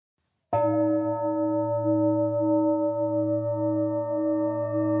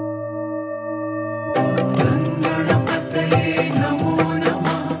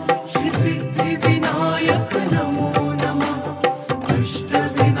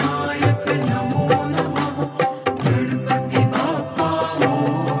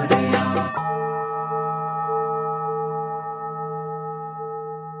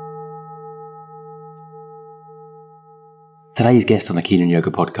Today's guest on the Keen on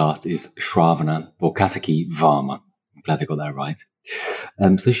Yoga podcast is Shravana Borkataki Varma. I'm glad I got that right.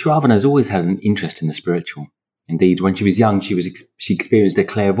 So Shravana has always had an interest in the spiritual. Indeed, when she was young, she experienced a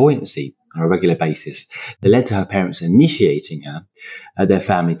clairvoyancy on a regular basis that led to her parents initiating her at their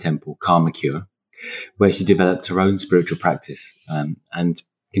family temple, Kamakura, where she developed her own spiritual practice and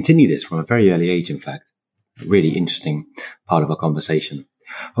continued this from a very early age, in fact. A really interesting part of our conversation.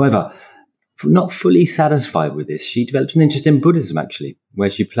 However, not fully satisfied with this, she developed an interest in Buddhism, actually, where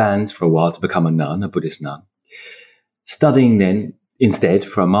she planned for a while to become a nun, a Buddhist nun, studying then instead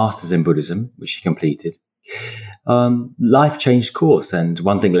for a master's in Buddhism, which she completed. Life changed course, and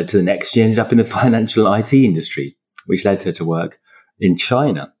one thing led to the next. She ended up in the financial IT industry, which led her to work in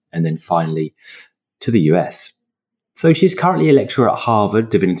China and then finally to the US. So she's currently a lecturer at Harvard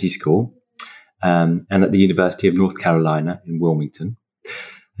Divinity School and at the University of North Carolina in Wilmington.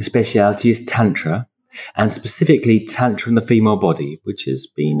 Her speciality is Tantra, and specifically Tantra in the female body, which has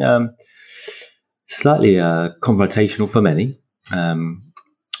been slightly confrontational for many,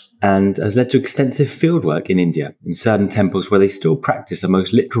 and has led to extensive fieldwork in India, in certain temples where they still practice the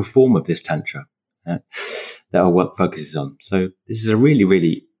most literal form of this Tantra that our work focuses on. So this is a really,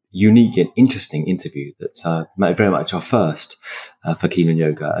 really unique and interesting interview that's very much our first for Keen on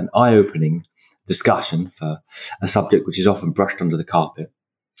Yoga, an eye-opening discussion for a subject which is often brushed under the carpet.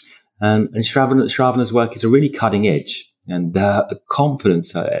 And Shravana's work is a really cutting edge, and her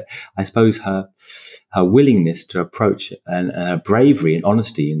confidence, I suppose her willingness to approach and her bravery and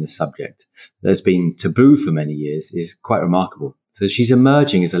honesty in this subject that has been taboo for many years is quite remarkable. So she's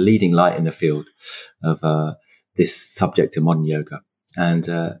emerging as a leading light in the field of this subject of modern yoga, and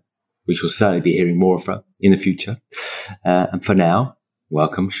we shall certainly be hearing more of her in the future. And for now,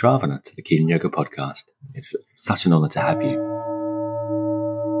 welcome Shravana to the Keen on Yoga podcast. It's such an honor to have you.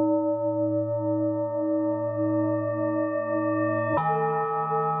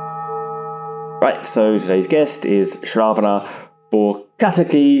 Right, so today's guest is Shravana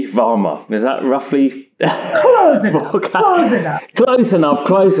Borkataki Varma. Is that roughly? Close enough.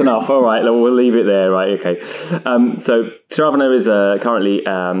 Close enough. All right, we'll leave it there. Right, okay. So Shravana is currently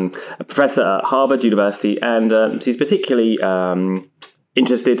a professor at Harvard University, and she's particularly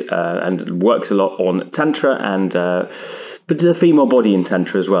interested and works a lot on Tantra and but the female body in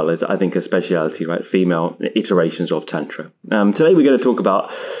Tantra as well is, I think, a speciality, right? Female iterations of Tantra. Today we're going to talk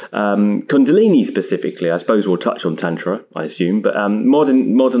about Kundalini specifically. I suppose we'll touch on Tantra, I assume, but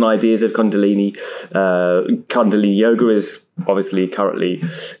modern ideas of Kundalini. Kundalini yoga is obviously currently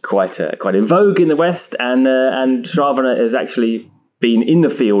quite in vogue in the West, and Shravana has actually been in the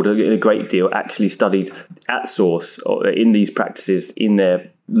field a great deal, actually studied at source in these practices in their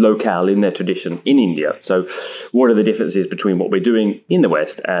locale, in their tradition in India. So what are the differences between what we're doing in the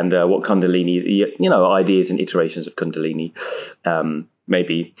West and what Kundalini, ideas and iterations of Kundalini,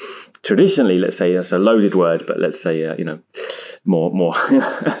 maybe traditionally, let's say, that's a loaded word, but let's say, more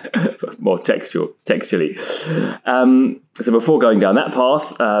more textually. So before going down that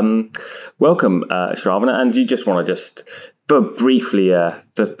path, welcome, Shravana, and do you just want to but briefly,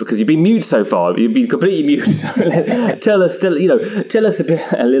 because you've been mute so far, you've been completely mute. So tell us a little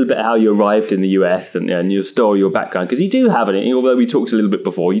bit how you arrived in the US and your story, your background, because you do have although we talked a little bit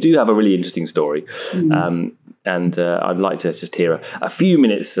before, you do have a really interesting story. And I'd like to just hear a few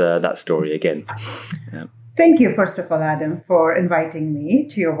minutes that story again. Yeah. Thank you, first of all, Adam, for inviting me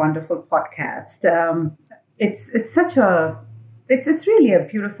to your wonderful podcast. It's really a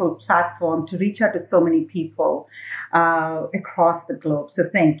beautiful platform to reach out to so many people across the globe. So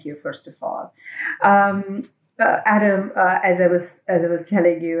thank you, first of all. Adam, as I was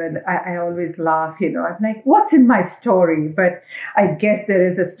telling you, and I always laugh, I'm like, what's in my story? But I guess there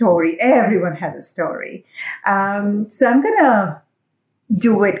is a story. Everyone has a story. So I'm going to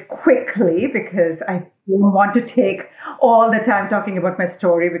do it quickly because I don't want to take all the time talking about my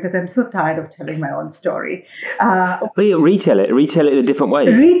story because I'm so tired of telling my own story. Retell it in a different way.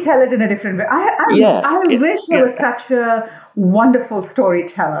 Retell it in a different way. I wish I was such a wonderful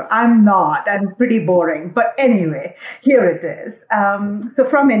storyteller. I'm not. I'm pretty boring. But anyway, here it is. So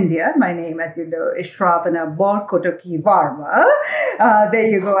from India, my name, as you know, is Shravana Borkataki Varma. There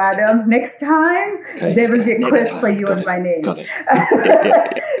you go, Adam. Next time, there will be a quiz for you on my name.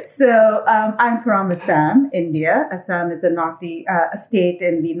 So I'm from Assam, India. Assam is a state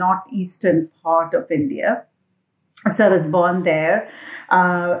in the northeastern part of India. So I was born there,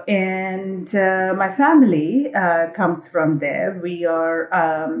 and my family comes from there. We are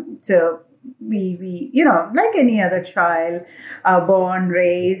we like any other child, born,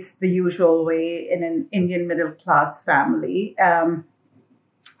 raised the usual way in an Indian middle class family.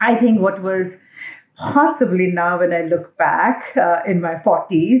 I think what was possibly now when I look back in my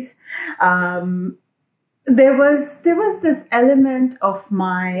 40s, there was this element of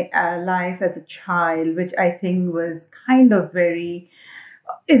my life as a child, which I think was kind of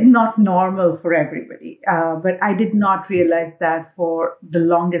is not normal for everybody. But I did not realize that for the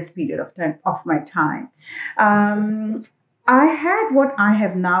longest period of time of my time. I had what I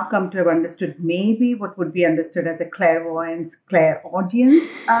have now come to have understood, maybe what would be understood as a clairvoyance,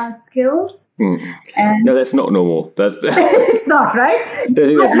 clairaudience skills. And no, that's not normal. That's it's not, right? I don't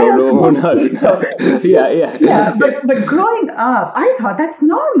think that's not normal. No. So. Yeah. But growing up, I thought that's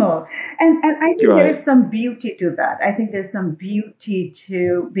normal, and I think there is some beauty to that. I think there's some beauty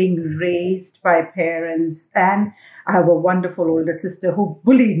to being raised by parents, and I have a wonderful older sister who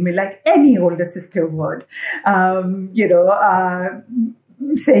bullied me like any older sister would.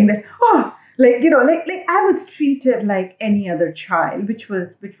 Saying that, like I was treated like any other child, which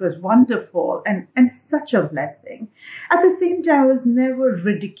was wonderful and such a blessing. At the same time, I was never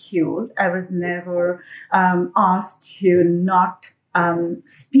ridiculed. I was never asked to not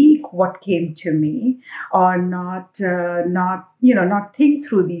speak what came to me, or not think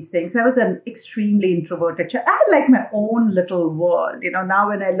through these things. I was an extremely introverted child. I had like my own little world. Now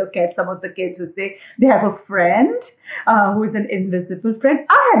when I look at some of the kids who say they have a friend who is an invisible friend,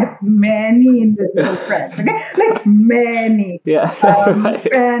 I had many invisible friends. Okay, like many. Yeah. Right.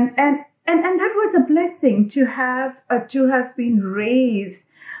 And that was a blessing to have been raised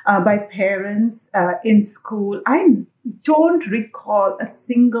by parents in school. I don't recall a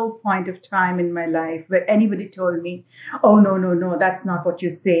single point of time in my life where anybody told me, "Oh, no, that's not what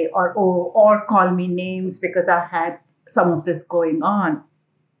you say," or call me names because I had some of this going on.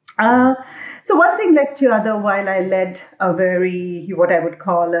 So one thing led to other while I led a very, what I would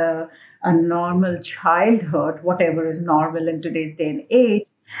call a normal childhood, whatever is normal in today's day and age.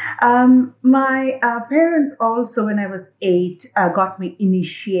 My parents also, when I was 8, got me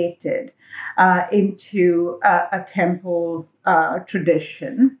initiated into a temple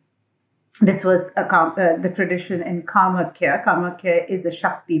tradition. This was the tradition in Kamakya. Kamakya is a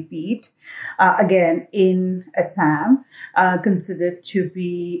Shakti Peeth, again in Assam, considered to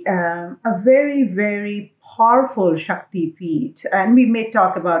be a very, very powerful Shakti Peeth. And we may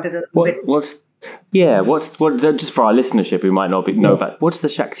talk about it a little bit. What's just for our listenership who might not know about, what's the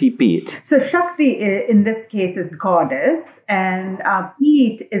Shakti Peeth? So Shakti in this case is goddess, and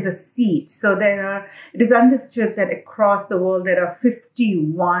Peeth is a seat. So it is understood that across the world there are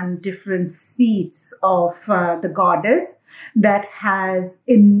 51 different seats of the goddess that has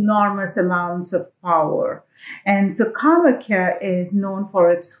enormous amounts of power. And so Kamakya is known for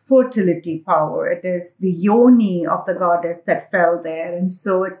its fertility power. It is the yoni of the goddess that fell there. And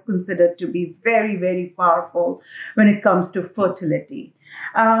so it's considered to be very, very powerful when it comes to fertility.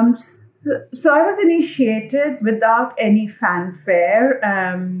 So I was initiated without any fanfare.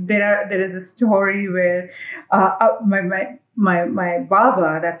 There is a story where my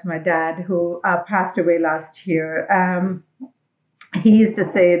Baba, that's my dad, who passed away last year, he used to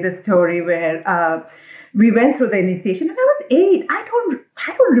say this story where we went through the initiation, and I was 8. I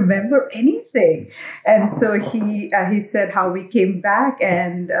don't remember anything. And so he said how we came back,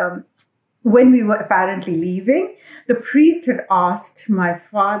 and when we were apparently leaving, the priest had asked my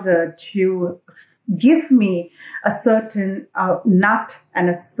father to give me a certain nut and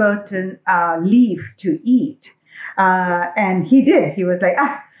a certain leaf to eat. And he did. He was like,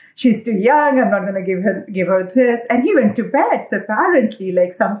 she's too young. I'm not going to give her this. And he went to bed. So apparently,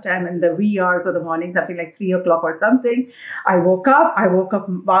 like sometime in the wee hours of the morning, something like 3 o'clock or something, I woke up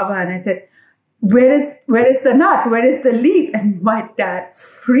Baba, and I said, where is the nut? Where is the leaf? And my dad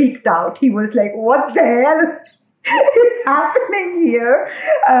freaked out. He was like, what the hell is happening here?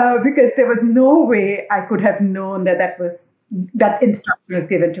 Because there was no way I could have known that instruction was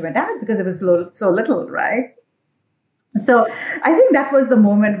given to my dad, because it was so little, right? So I think that was the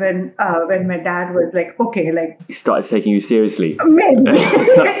moment when my dad was like, okay, like... He started taking you seriously. Maybe.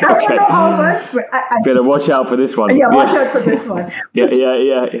 I don't know how much, but I better watch out for this one. Yeah, watch out for this one. Yeah.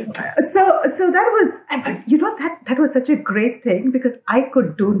 So that was, that was such a great thing, because I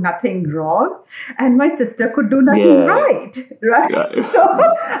could do nothing wrong and my sister could do nothing right? Yeah. So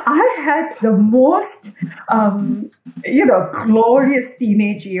I had the most, glorious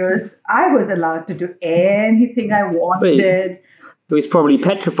teenage years. I was allowed to do anything I wanted. He was probably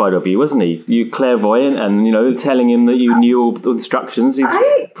petrified of you, wasn't he? You clairvoyant and, telling him that you knew all the instructions. He's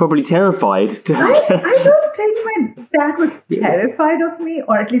probably terrified. I don't think my dad was terrified of me,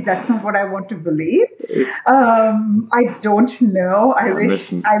 or at least that's not what I want to believe. I don't know. I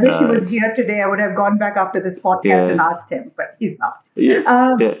wish he was here today. I would have gone back after this podcast and asked him, but he's not.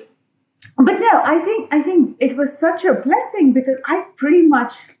 But no, I think it was such a blessing because I pretty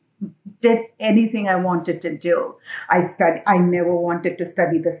much did anything I wanted to do. I never wanted to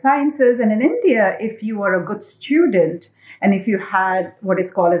study the sciences. And in India, if you were a good student and if you had what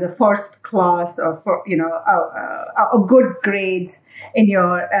is called as a first class or a good grades in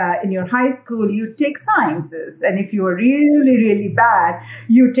your high school, you take sciences. And if you were really, really bad,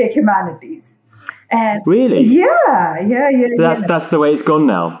 you take humanities. And really? Yeah. That's the way it's gone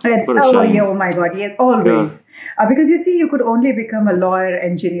now. And, what a shame. Oh my God, yes, always. Because you see, you could only become a lawyer,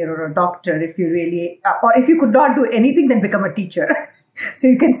 engineer, or a doctor if you really, or if you could not do anything, then become a teacher. So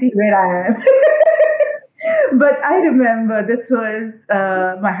you can see where I am. But I remember this was,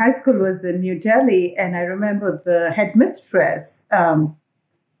 my high school was in New Delhi, and I remember the headmistress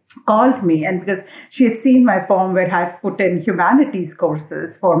called me, and because she had seen my form where I had put in humanities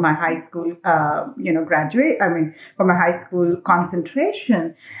courses for my high school, for my high school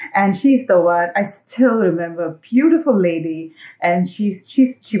concentration, and she's the one I still remember, beautiful lady, and she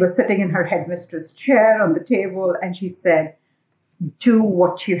was sitting in her headmistress chair on the table, and she said, "Do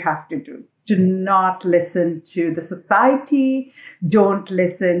what you have to do. Do not listen to the society. Don't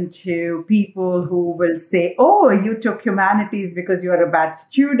listen to people who will say, oh, you took humanities because you're a bad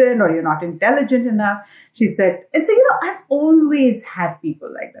student or you're not intelligent enough." She said, and so, I've always had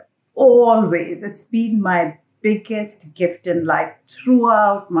people like that. Always. It's been my biggest gift in life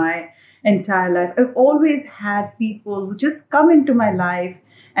throughout my entire life. I've always had people who just come into my life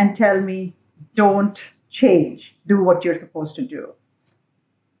and tell me, don't change. Do what you're supposed to do.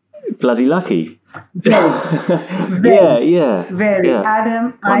 Bloody lucky. Very. Yeah.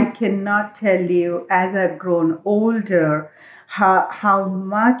 Adam, I cannot tell you, as I've grown older, how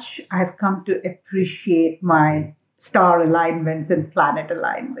much I've come to appreciate my star alignments and planet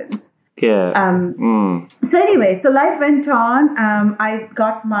alignments. Yeah. So anyway, so life went on. I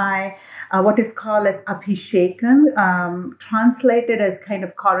got my what is called as Abhishekam, translated as kind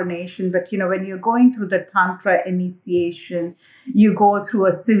of coronation. But when you're going through the Tantra initiation, you go through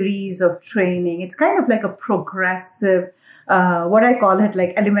a series of training. It's kind of like a progressive, what I call it,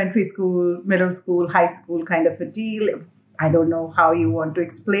 like elementary school, middle school, high school kind of a deal. I don't know how you want to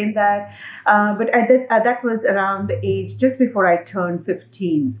explain that, but that was around the age just before I turned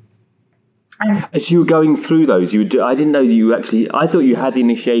 15. As you were going through those, I didn't know that you actually. I thought you had the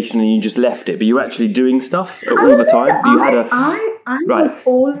initiation and you just left it, but you were actually doing stuff all the time. I was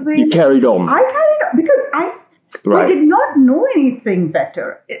always. You carried on. I carried on because I did not know anything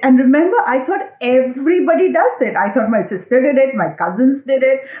better. And remember, I thought everybody does it. I thought my sister did it, my cousins did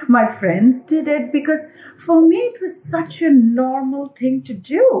it, my friends did it, because for me it was such a normal thing to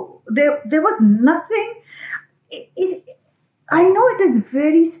do. There was nothing. I know it is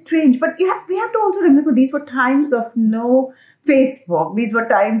very strange, but we have to also remember these were times of no Facebook. These were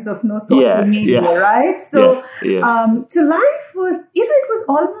times of no social media, right? So, so life was, it was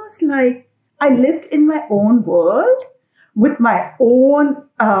almost like I lived in my own world with my own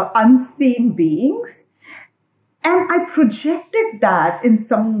unseen beings, and I projected that in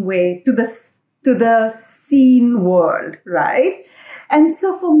some way to the seen world, right? And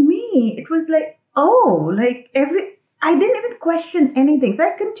so for me, it was like, I didn't even question anything. So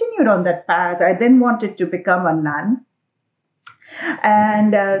I continued on that path. I then wanted to become a nun.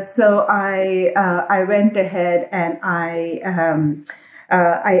 And so I went ahead and I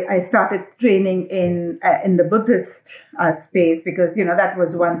started training in the Buddhist space, because that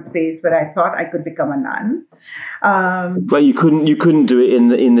was one space where I thought I could become a nun. But you couldn't do it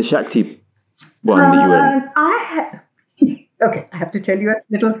in the Shakti one that you were in. Okay, I have to tell you a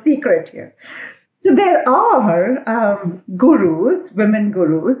little secret here. So there are gurus, women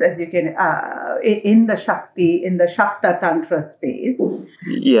gurus, as you can, in the Shakta Tantra space.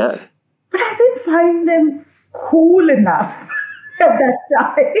 Yeah. But I didn't find them cool enough at that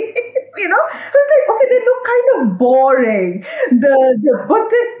time. I was like, okay, they look kind of boring. The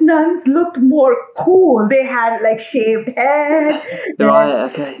Buddhist nuns looked more cool. They had like shaved hair. Right,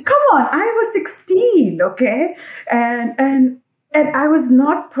 okay. Come on, I was 16, okay? And I was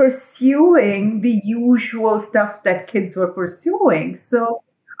not pursuing the usual stuff that kids were pursuing. So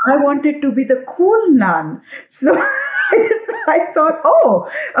I wanted to be the cool nun. So I thought,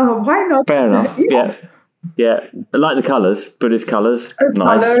 why not? Fair enough. Yeah. I like the colours, Buddhist colours.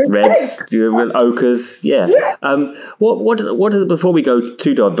 Nice. Reds, ochres. Yeah. What before we go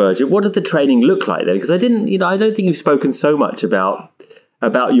too divergent, what did the training look like then? Because I don't think you've spoken so much about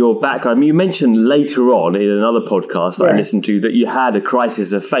your background. I mean, you mentioned later on in another podcast that I listened to that you had a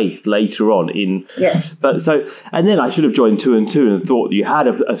crisis of faith later on in. Yes. And then I should have joined 2 and 2 and thought that you had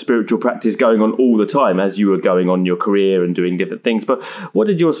a spiritual practice going on all the time as you were going on your career and doing different things. But what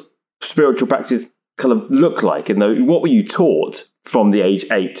did your spiritual practice kind of look like? And what were you taught from the age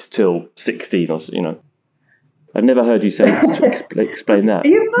 8 till 16? Or I've never heard you say explain that.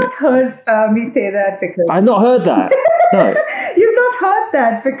 You've not heard me say that because I've not heard that. No, you've not heard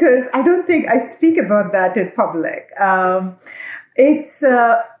that because I don't think I speak about that in public. It's.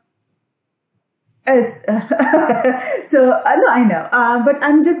 No, I know, but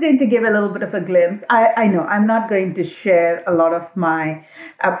I'm just going to give a little bit of a glimpse. I know I'm not going to share a lot of my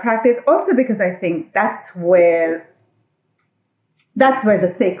practice, also because I think that's where the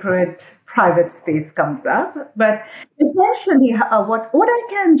sacred private space comes up. But essentially, what I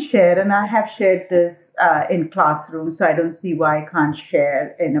can share, and I have shared this in classrooms, so I don't see why I can't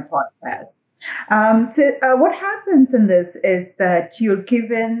share in a podcast. What happens in this is that you're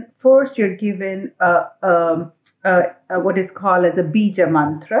given what is called as a bija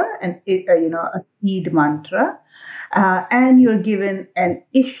mantra, and a seed mantra, and you're given an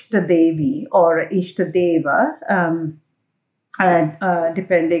Ishta Devi or Ishta Deva,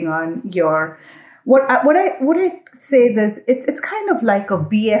 depending on your. What I say this, it's kind of like a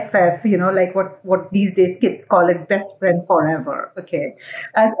BFF, like what these days kids call it, best friend forever. Okay,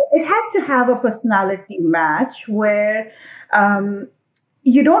 so it has to have a personality match where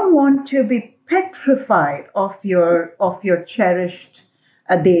you don't want to be petrified of your cherished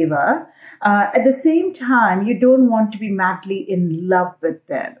deva. At the same time, you don't want to be madly in love with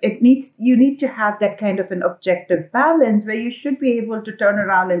them. You need to have that kind of an objective balance where you should be able to turn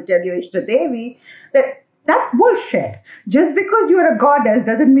around and tell your Ishta Devi that that's bullshit. Just because you're a goddess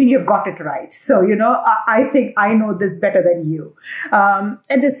doesn't mean you've got it right. So, I think I know this better than you. At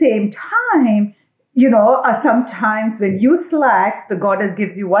the same time, sometimes when you slack, the goddess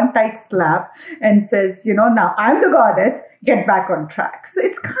gives you one tight slap and says, now I'm the goddess, get back on track. So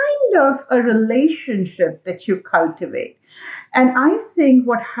it's kind of a relationship that you cultivate. And I think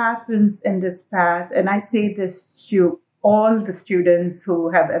what happens in this path, and I say this to all the students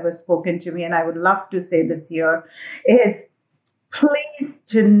who have ever spoken to me, and I would love to say this here, is please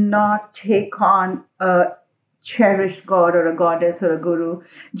do not take on a cherished god or a goddess or a guru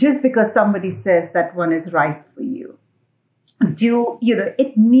just because somebody says that one is right for you.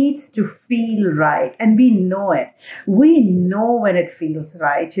 It needs to feel right, and we know it. We know when it feels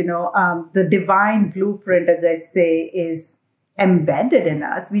right. The divine blueprint, as I say, is embedded in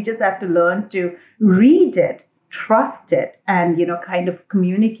us. We just have to learn to read it, trust it, and kind of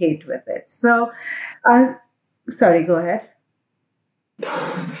communicate with it. So, sorry, go ahead.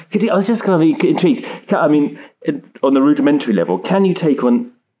 I was just kind of intrigued. I mean, on the rudimentary level, can you take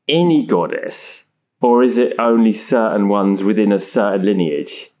on any goddess, or is it only certain ones within a certain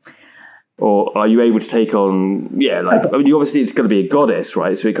lineage? Or are you able to take on, obviously it's going to be a goddess,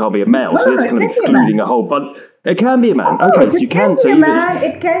 right? So it can't be a male. So that's kind of excluding a whole bunch. It can be a man. Okay, so you can.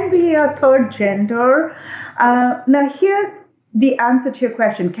 It can be a third gender. Now here's the answer to your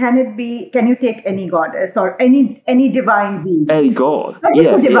question. Can you take any goddess or any divine being? Any god.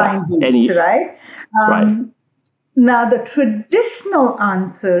 Divine beings, right? Right. Now, the traditional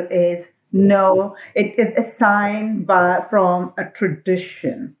answer is no. It is assigned from a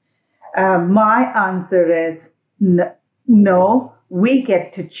tradition. My answer is no. We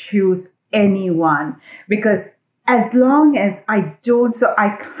get to choose anyone, because as long as I don't, so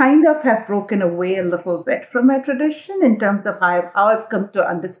I kind of have broken away a little bit from my tradition in terms of how I've come to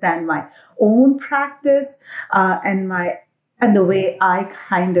understand my own practice and the way I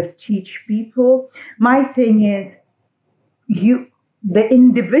kind of teach people. My thing is, the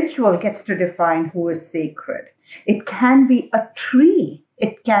individual gets to define who is sacred. It can be a tree.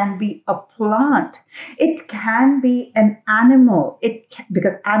 It can be a plant. It can be an animal.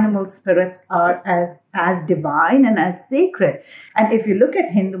 Because animal spirits are as divine and as sacred. And if you look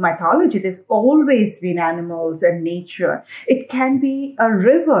at Hindu mythology, there's always been animals and nature. It can be a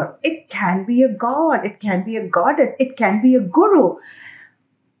river. It can be a god. It can be a goddess. It can be a guru.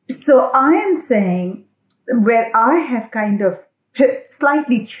 So I am saying, where I have kind of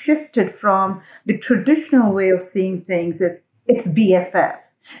slightly shifted from the traditional way of seeing things, is it's BFF.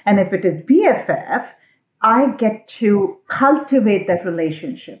 And if it is BFF, I get to cultivate that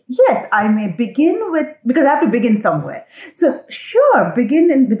relationship. Yes, I may begin with, because I have to begin somewhere. So sure,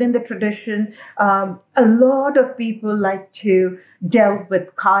 begin within the tradition. A lot of people like to delve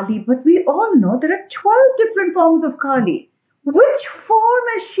with Kali, but we all know there are 12 different forms of Kali. Which form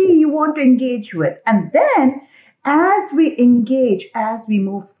is she you want to engage with? And then as we engage, as we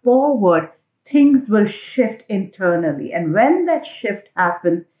move forward, things will shift internally. And when that shift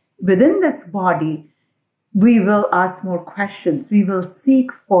happens within this body, we will ask more questions. We will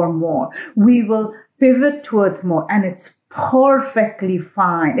seek for more. We will pivot towards more. And it's perfectly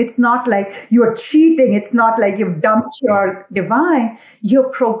fine. It's not like you're cheating. It's not like you've dumped your divine. You're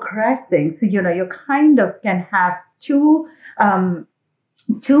progressing. So, you kind of can have two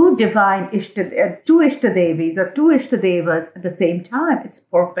divine two Ishtadevis or two Ishtadevas at the same time. It's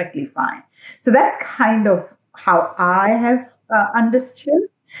perfectly fine. So that's kind of how I have understood.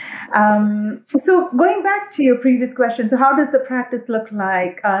 So going back to your previous question, so how does the practice look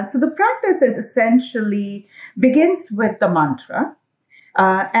like? So the practice is essentially begins with the mantra,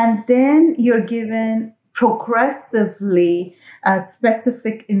 and then you're given progressively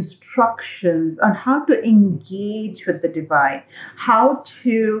specific instructions on how to engage with the divine, how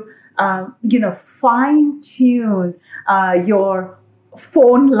to fine tune your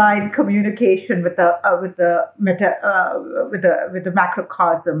phone line communication with the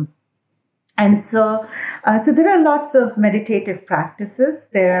macrocosm. And so there are lots of meditative practices.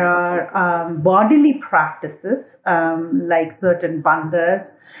 There are bodily practices, like certain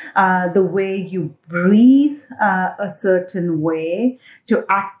bandhas, the way you breathe a certain way to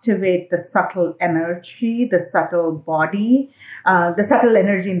activate the subtle energy, the subtle body, the subtle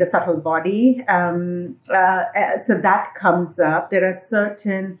energy in the subtle body. So that comes up. There are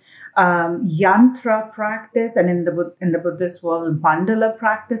certain yantra practice, and in the Buddhist world, mandala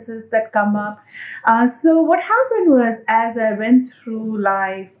practices that come up. So what happened was, as I went through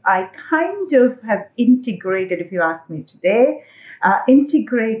life, I kind of have integrated, if you ask me today,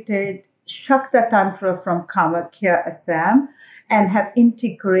 integrated Shakta Tantra from Kamakya, Assam, and have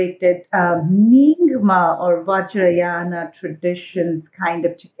integrated Nyingma or Vajrayana traditions kind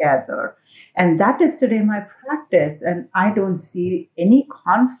of together. And that is today my practice. And I don't see any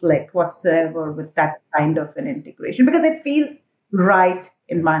conflict whatsoever with that kind of an integration, because it feels right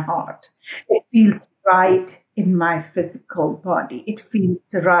in my heart. It feels right in my physical body. It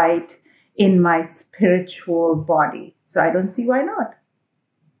feels right in my spiritual body. So I don't see why not.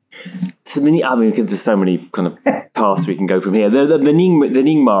 So there's so many kind of paths we can go from here. The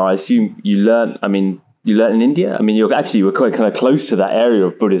Nyingma, I assume you learned in India. I mean, you were quite kind of close to that area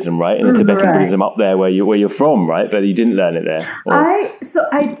of Buddhism, right? And the Tibetan Buddhism up there, where you're from, right? But you didn't learn it there.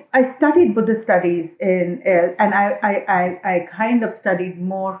 I studied Buddhist studies and I kind of studied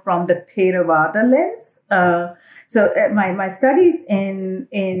more from the Theravada lens. My studies in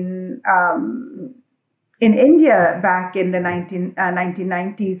India back in the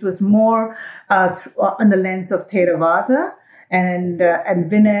 1990s was more on the lens of Theravada and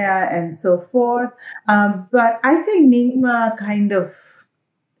Vinaya and so forth. But I think Nyingma kind of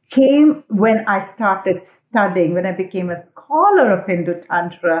came when I started studying, when I became a scholar of Hindu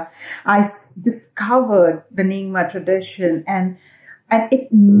Tantra. I discovered the Nyingma tradition, and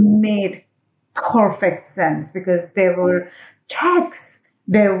it made perfect sense, because there were texts,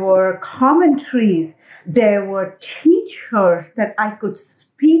 there were commentaries, there were teachers that I could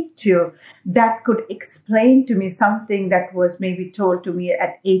speak to that could explain to me something that was maybe told to me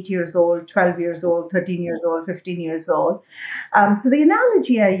at 8 years old, 12 years old, 13 years old, 15 years old. So the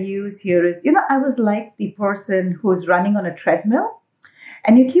analogy I use here is, I was like the person who's running on a treadmill.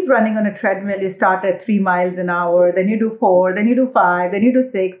 And you keep running on a treadmill. You start at 3 miles an hour, then you do 4, then you do 5, then you do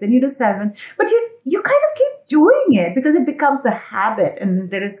 6, then you do 7. But you kind of keep doing it because it becomes a habit. And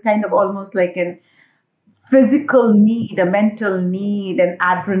there is kind of almost like an physical need, a mental need, an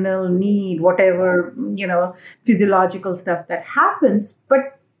adrenal need, whatever, physiological stuff that happens.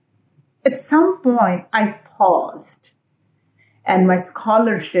 But at some point, I paused. And my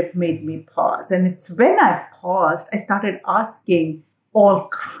scholarship made me pause. And it's when I paused, I started asking all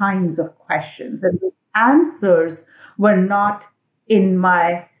kinds of questions. And the answers were not in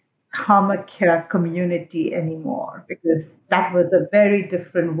my Kamakya community anymore, because that was a very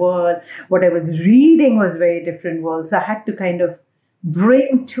different world. What I was reading was very different world. So I had to kind of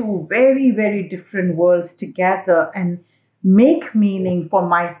bring two very, very different worlds together and make meaning for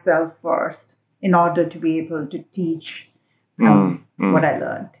myself first in order to be able to teach what I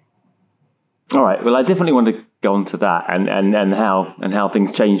learned. All right. Well, I definitely want to go on to that and how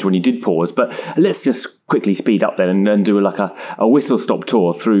things changed when you did pause. But let's just quickly speed up then and do like a whistle stop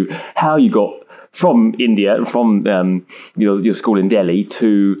tour through how you got from India, from your school in Delhi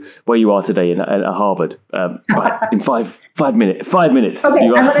to where you are today at Harvard. Right, in five minutes. 5 minutes. Okay,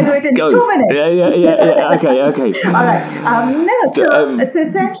 I'm going to do it in 2 minutes. Yeah. Okay. All right. So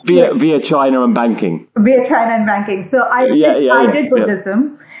essentially, via China and banking. Via China and banking. So I did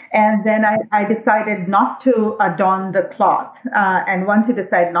Buddhism. And then I decided not to don the cloth. And once you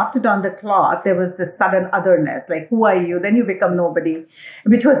decide not to don the cloth, there was this sudden otherness, like, who are you? Then you become nobody,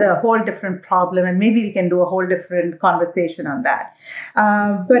 which was a whole different problem. And maybe we can do a whole different conversation on that.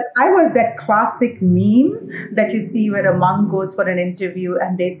 But I was that classic meme that you see where a monk goes for an interview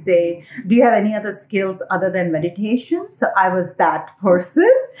and they say, do you have any other skills other than meditation? So I was that person.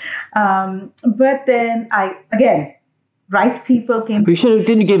 But then right people came. We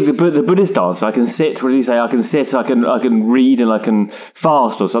didn't give the Buddhist answer. I can sit. What did you say? I can sit. I can read, and I can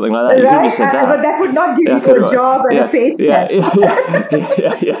fast, or something like that. You right? Just said that. But that would not give you a job and a paycheck.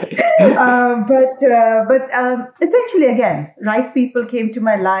 But essentially, again, right people came to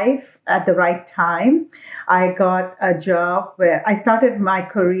my life at the right time. I got a job where I started my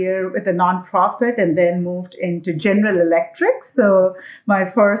career with a nonprofit, and then moved into General Electric. So my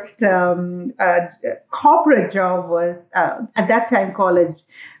first corporate job was. At that time called as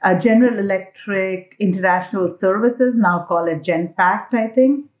General Electric International Services, now called as Genpact, I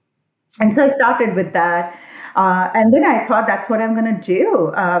think. And so I started with that. And then I thought that's what I'm going to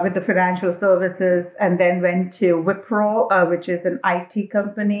do with the financial services, and then went to Wipro, which is an IT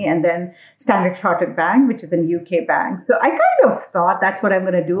company, and then Standard Chartered Bank, which is a UK bank. So I kind of thought that's what I'm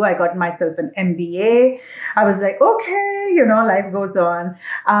going to do. I got myself an MBA. I was like, okay, life goes on.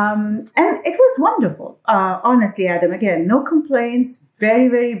 And it was wonderful. Honestly, Adam, again, no complaints, very,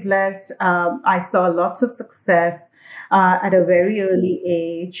 very blessed. I saw lots of success. At a very early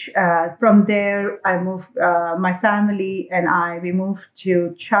age. From there, I moved, my family and we moved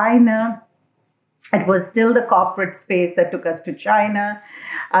to China. It was still the corporate space that took us to China.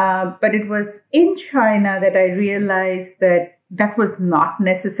 But it was in China that I realized that was not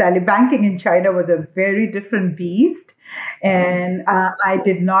necessarily, banking in China was a very different beast. And I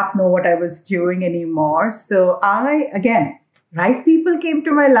did not know what I was doing anymore. So right people came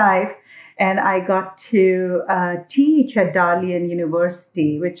to my life, and I got to teach at Dalian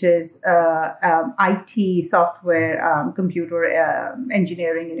University, which is IT, software, computer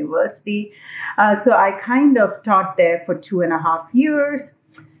engineering university. So I kind of taught there for 2.5 years.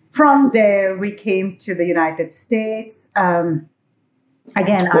 From there, we came to the United States.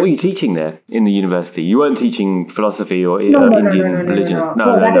 What were you teaching there in the university? You weren't teaching philosophy or Indian religion?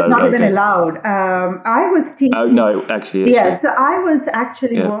 No, that is not even allowed. I was teaching... Oh, no, actually. Yeah, so I was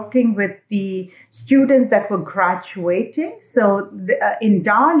actually working with the students that were graduating. So in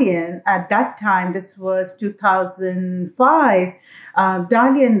Dalian, at that time, this was 2005,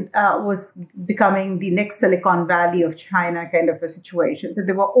 Dalian was becoming the next Silicon Valley of China kind of a situation. So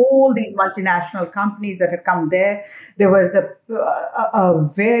there were all these multinational companies that had come there. There was a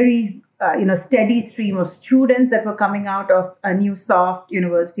very steady stream of students that were coming out of a Newsoft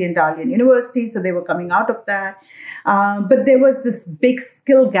University and Dalian University. So they were coming out of that. But there was this big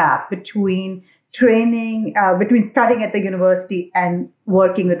skill gap between studying at the university and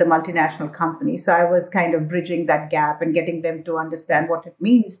working with a multinational company. So I was kind of bridging that gap and getting them to understand what it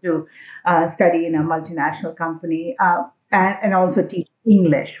means to study in a multinational company and also teach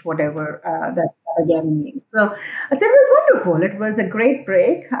English, whatever that again means. So it was wonderful. It was a great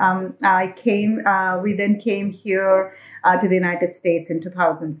break. We then came here to the United States in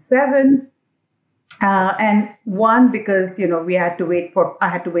 2007. And one, because, I had to wait for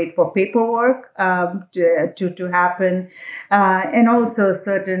paperwork to happen. And also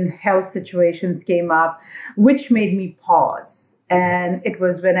certain health situations came up, which made me pause. And it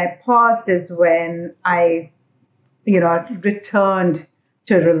was when I paused is when I, returned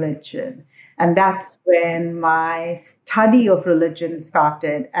to religion. And that's when my study of religion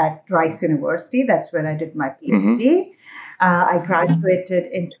started at Rice University. That's when I did my PhD. I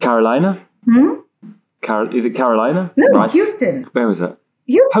graduated in... Carolina? Is it Carolina? No, Rice? Houston. Where was that?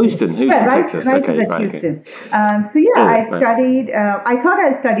 Houston, Texas. Rice is at Houston. Okay. I studied. I thought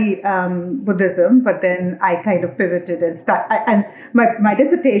I'd study Buddhism, but then I kind of pivoted and my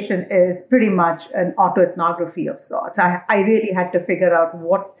dissertation is pretty much an autoethnography of sorts. I really had to figure out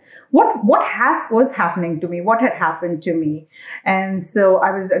what was happening to me, what had happened to me, and so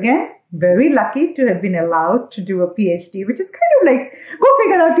I was again very lucky to have been allowed to do a PhD, which is kind of like, go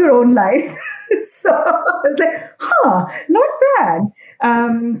figure out your own life. So I was like, not bad.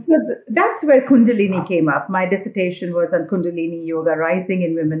 So that's where Kundalini came up. My dissertation was on Kundalini Yoga, rising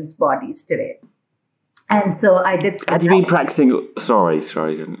in women's bodies today. And so I did. Have you been practicing? Sorry.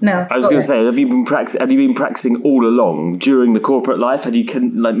 No, I was going to say, have you been practicing all along during the corporate life? Had you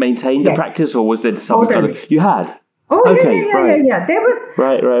maintained the practice, or was there some kind of? You had. Oh, okay, yeah. There was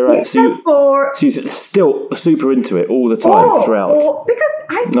right. So you're still super into it all the time throughout. Because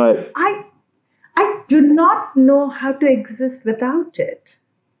I do not know how to exist without it.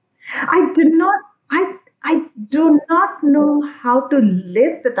 I do not know how to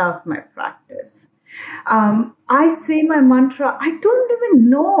live without my practice. I say my mantra, I don't even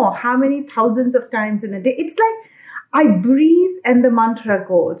know how many thousands of times in a day. It's like I breathe and the mantra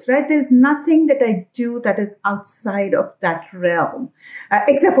goes, right? There's nothing that I do that is outside of that realm,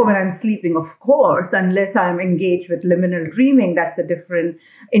 except for when I'm sleeping, of course, unless I'm engaged with liminal dreaming. That's a different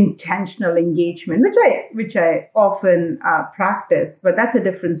intentional engagement, which I often practice, but that's a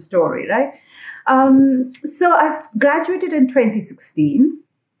different story, right? So I've graduated in 2016.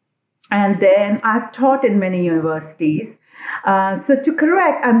 And then I've taught in many universities. So to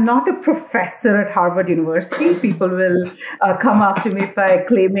correct, I'm not a professor at Harvard University. People will come after me if I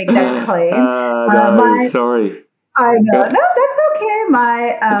make that claim. Sorry. I know. No, that's okay.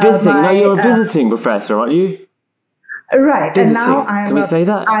 Visiting. No, you're a visiting professor, aren't you? Right. Visiting. And now I'm Can we say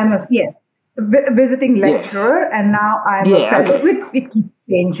that? I'm a visiting lecturer, and now I'm a fellow. Okay. It keeps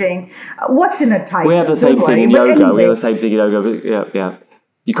changing. What's in a title? We have the same thing in yoga. Anyway. We have the same thing in yoga. Yeah.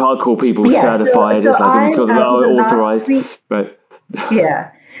 You can't call people certified. It's like if you call them authorized. Right. Yeah.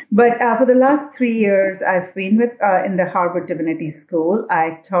 But for the last 3 years, I've been in the Harvard Divinity School.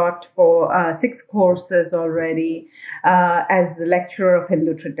 I taught for 6 courses already as the lecturer of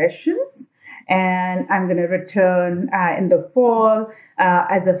Hindu traditions. And I'm going to return in the fall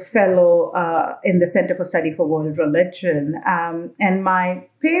as a fellow in the Center for Study for World Religion. And my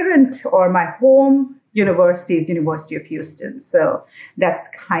parent or my home university is University of Houston. So that's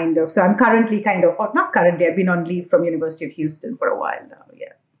so I'm currently or not currently, I've been on leave from University of Houston for a while now,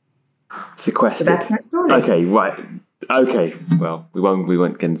 Sequestered. So that's my story. Okay, right. Okay, well, we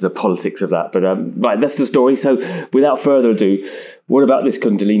won't get into the politics of that, but right, that's the story. So without further ado, what about this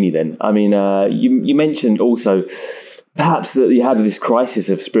Kundalini then? I mean, you mentioned also perhaps that you had this crisis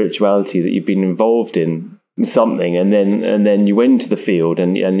of spirituality that you've been involved in something, and then you went into the field,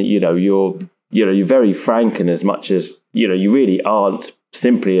 and you're very frank, and as much as you really aren't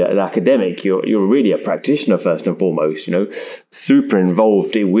simply an academic, you're really a practitioner first and foremost. Super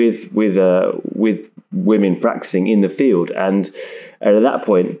involved with women practicing in the field, and at that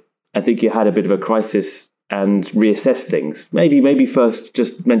point, I think you had a bit of a crisis and reassessed things. Maybe first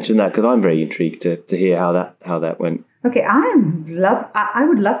just mention that, because I'm very intrigued to hear how that went. Okay, I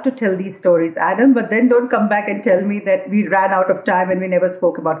would love to tell these stories, Adam, but then don't come back and tell me that we ran out of time and we never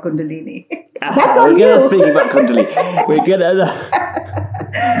spoke about Kundalini. That's on We're going to speak about Kundalini. We'll get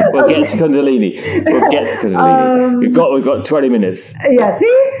to Kundalini. We've got 20 minutes. Yeah,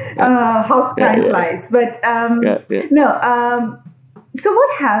 see? How time flies. But no, so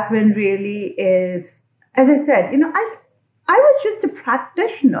what happened really is, as I said, I was just a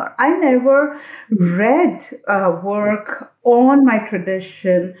practitioner. I never read work on my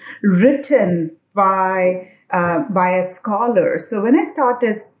tradition written by a scholar. So when I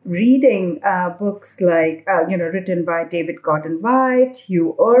started reading books like, written by David Gordon White,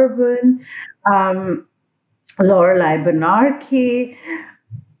 Hugh Irwin, Lorelei Benarkey,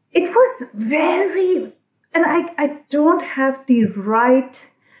 it was very, and I don't have the right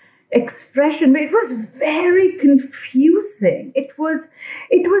expression, but it was very confusing. It was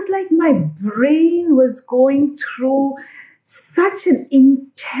like my brain was going through such an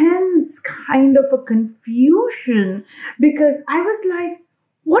intense kind of a confusion, because I was like,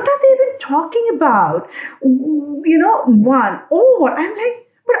 what are they even talking about? I'm like,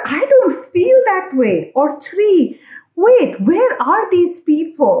 but I don't feel that way. Or 3, wait, where are these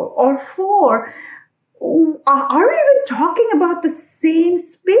people? Or 4, are we even talking about the same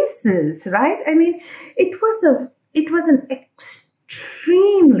spaces, right? I mean, it was an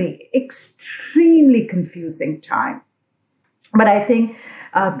extremely, extremely confusing time. But I think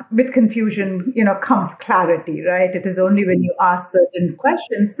with confusion, comes clarity, right? It is only when you ask certain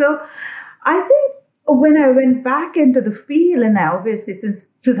questions. So I think when I went back into the field, and obviously since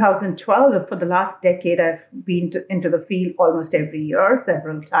 2012, for the last decade, I've been into the field almost every year,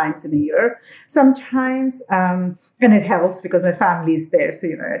 several times in a year, sometimes. And it helps because my family is there. So,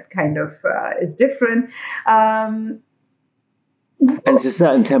 it kind of is different. And it's a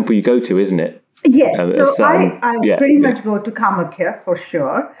certain temple you go to, isn't it? Yes, so I pretty much go to Kamakya for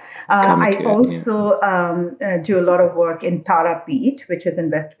sure. I also do a lot of work in Tarapeeth, which is in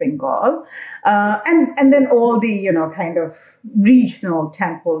West Bengal, and then all the kind of regional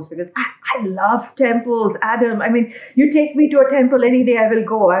temples, because I love temples, Adam. I mean, you take me to a temple any day, I will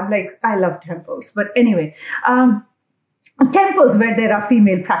go. I'm like, I love temples. But anyway, temples where there are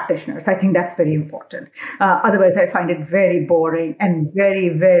female practitioners. I think that's very important. Otherwise, I find it very boring and very,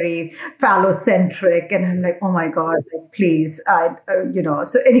 very phallocentric. And I'm like, oh my God, like, please,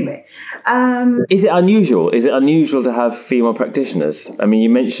 So anyway, is it unusual? Is it unusual to have female practitioners? I mean, you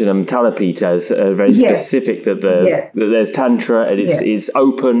mentioned Talapita as very specific that that there's tantra and it's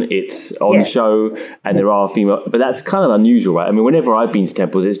open, it's on show, and there are female. But that's kind of unusual, right? I mean, whenever I've been to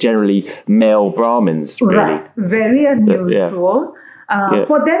temples, it's generally male Brahmins, really. Right, very unusual.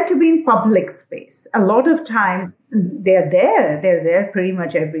 For them to be in public space. A lot of times they're there pretty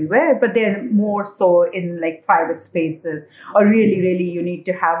much everywhere, but they're more so in like private spaces, or really you need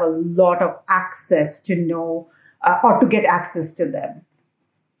to have a lot of access to know or to get access to them.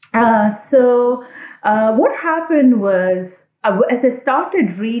 So what happened was, as I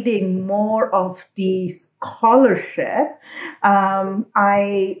started reading more of the scholarship,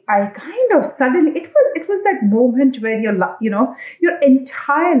 I kind of suddenly, it was that moment where your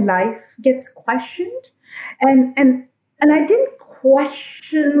entire life gets questioned, and I didn't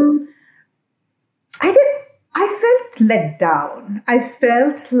question. I felt let down. I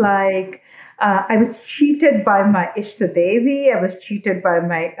felt like I was cheated by my Ishtadevi. I was cheated by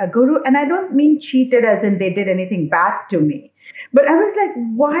my guru. And I don't mean cheated as in they did anything bad to me. But I was like,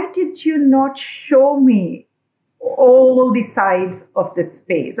 why did you not show me all the sides of the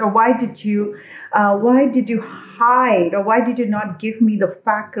space? Or why did you hide? Or why did you not give me the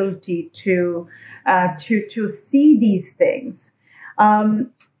faculty to see these things?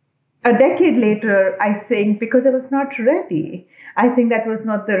 A decade later, I think, because I was not ready, I think that was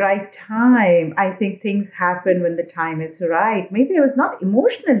not the right time. I think things happen when the time is right. Maybe I was not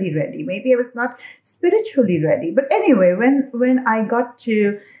emotionally ready. Maybe I was not spiritually ready. But anyway, when I got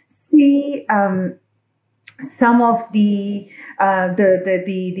to see some of the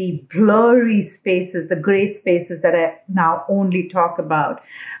blurry spaces, the gray spaces that I now only talk about,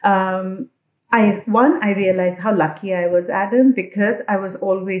 I realized how lucky I was, Adam, because I was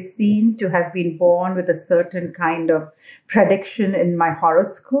always seen to have been born with a certain kind of prediction in my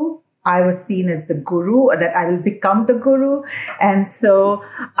horoscope. I was seen as the guru, or that I will become the guru. And so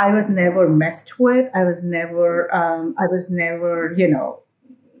I was never messed with. I was never,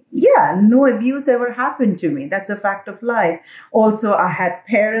 no abuse ever happened to me. That's a fact of life. Also, I had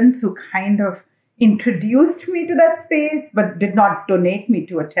parents who kind of introduced me to that space, but did not donate me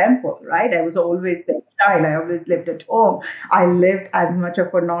to a temple, right? I was always the child. I always lived at home. I lived as much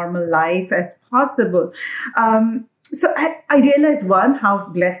of a normal life as possible. So I realized, one, how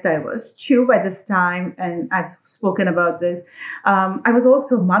blessed I was. Two, by this time, and I've spoken about this, I was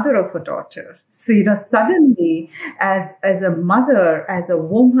also a mother of a daughter. So, suddenly, as a mother, as a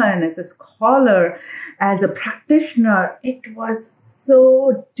woman, as a scholar, as a practitioner, it was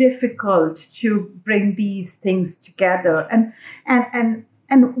so difficult to bring these things together.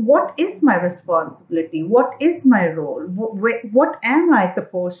 And what is my responsibility? What is my role? What am I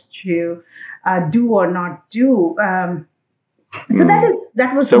supposed to do or not do? So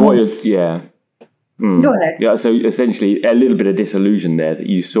that was. So what? Yeah. Go ahead. Yeah. So essentially, a little bit of disillusion there, that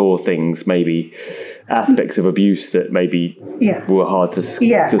you saw things, maybe aspects of abuse that maybe were hard to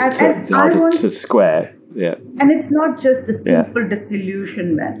square. Yeah. And it's not just a simple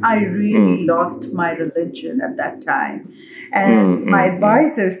disillusionment. I really lost my religion at that time. And my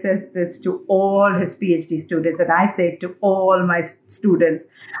advisor says this to all his PhD students, and I say to all my students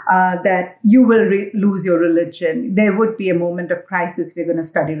that you will lose your religion. There would be a moment of crisis if you're going to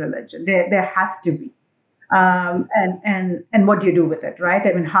study religion. There has to be. And what do you do with it, right?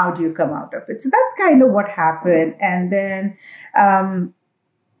 I mean, how do you come out of it? So that's kind of what happened. And then...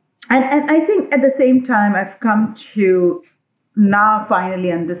 And I think at the same time, I've come to now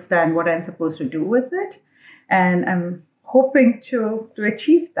finally understand what I'm supposed to do with it. And I'm hoping to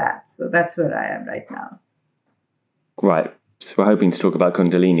achieve that. So that's where I am right now. Right. So we're hoping to talk about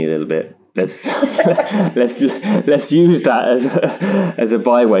Kundalini a little bit. Let's use that as a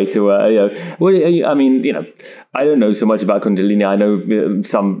byway to I mean, I don't know so much about Kundalini. I know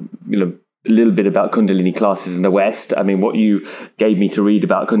some a little bit about Kundalini classes in the West. I mean, what you gave me to read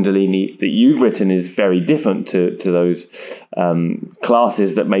about Kundalini that you've written is very different to those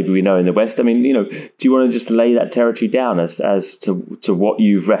classes that maybe we know in the West. I mean, do you want to just lay that territory down as to what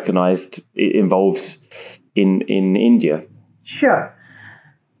you've recognized it involves in India? Sure.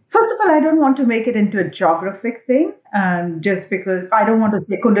 First of all, I don't want to make it into a geographic thing, just because I don't want to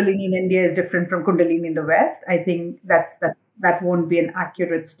say Kundalini in India is different from Kundalini in the West. I think that won't be an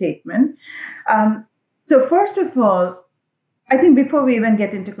accurate statement. So first of all, I think before we even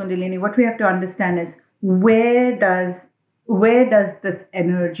get into Kundalini, what we have to understand is where does where does this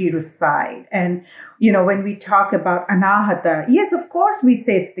energy reside? And, when we talk about anahata, yes, of course, we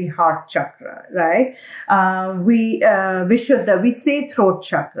say it's the heart chakra, right? Vishuddha, we say throat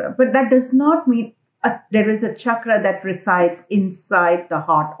chakra, but that does not mean there is a chakra that resides inside the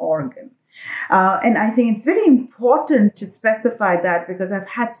heart organ. And I think it's very important to specify that, because I've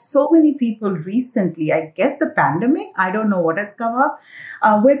had so many people recently, I guess the pandemic, I don't know what has come up,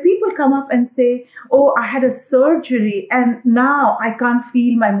 where people come up and say, oh, I had a surgery and now I can't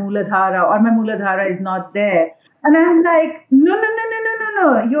feel my Muladhara, or my Muladhara is not there. And I'm like, no.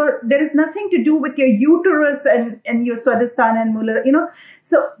 There is nothing to do with your uterus and your Swadhisthana and Muladhara,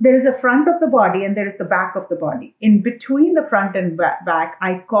 So there is a front of the body and there is the back of the body. In between the front and back,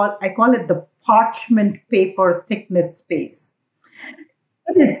 I call it the parchment paper thickness space.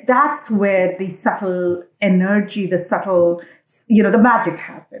 That's where the subtle energy, the subtle, the magic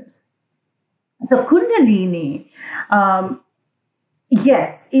happens. So Kundalini,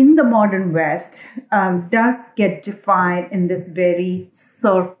 yes, in the modern West, does get defined in this very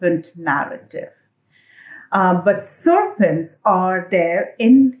serpent narrative. But serpents are there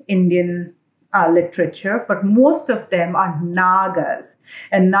in Indian literature, but most of them are Nagas,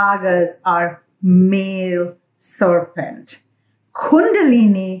 and Nagas are male serpent.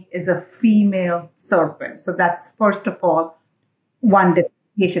 Kundalini is a female serpent. So that's, first of all, one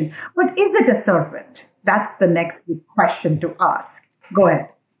definition. But is it a serpent? That's the next question to ask. Go ahead.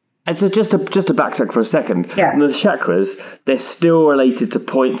 And so just to backtrack for a second, the chakras, they're still related to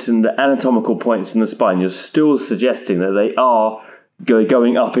points and the anatomical points in the spine. You're still suggesting that they are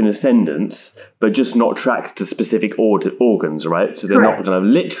going up in ascendance, but just not tracked to specific organs, right? So they're not kind of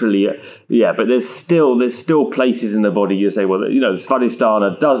literally, but there's still places in the body you say, well,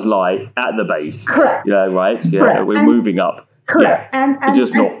 Svadhisthana does lie at the base. Correct. Right? Yeah, correct. We're moving up. Correct. Yeah. And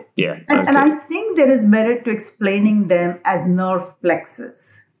just not. Yeah. And I think there is merit to explaining them as nerve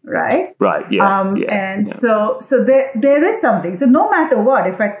plexus, right? Right. Yeah. So there is something. So no matter what,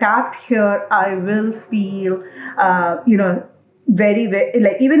 if I tap here, I will feel, very, very,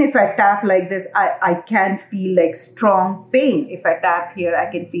 like, even if I tap like this, I can feel like strong pain. If I tap here, I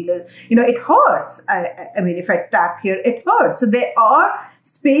can feel it, it hurts. I mean, if I tap here, it hurts. So there are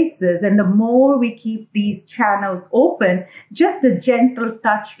spaces, and the more we keep these channels open, just a gentle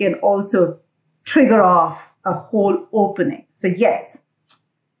touch can also trigger off a whole opening. So yes,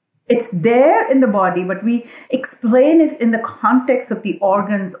 it's there in the body, but we explain it in the context of the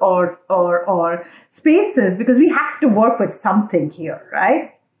organs or spaces, because we have to work with something here,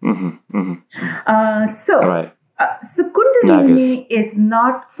 right? Mm-hmm, mm-hmm. So Kundalini is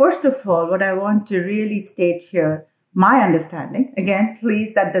not, first of all, what I want to really state here, my understanding, again,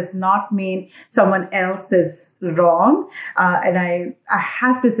 please, that does not mean someone else is wrong. And I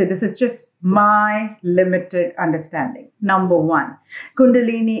have to say, this is just my limited understanding. Number one,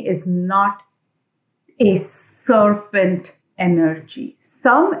 Kundalini is not a serpent energy.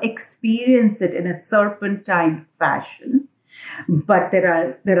 Some experience it in a serpentine fashion, but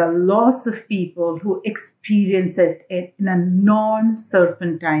there are lots of people who experience it in a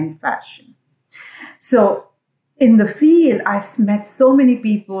non-serpentine fashion. So in the field, I've met so many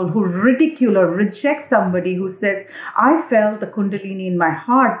people who ridicule or reject somebody who says, I felt the Kundalini in my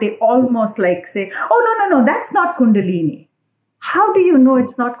heart. They almost like say, oh, no, that's not Kundalini. How do you know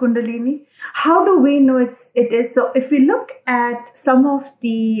it's not Kundalini? How do we know it is? So if we look at some of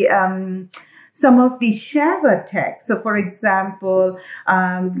the Shaiva texts, so for example,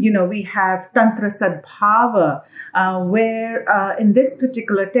 we have Tantra Sadbhava, where in this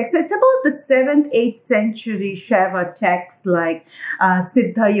particular text, it's about the 7th, 8th century Shaiva texts like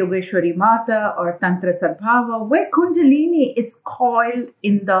Siddha Yogeshwari Mata or Tantra Sadbhava, where Kundalini is coiled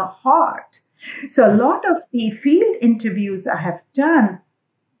in the heart. So a lot of the field interviews I have done,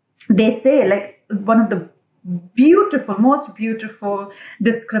 they say, like, one of the most beautiful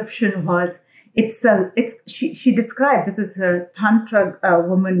description was, she describes, this is a Tantra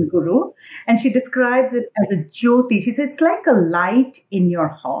woman guru, and she describes it as a jyoti. She says it's like a light in your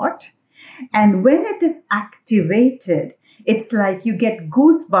heart. And when it is activated, it's like you get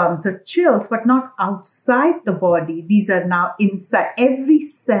goosebumps or chills, but not outside the body. These are now inside. Every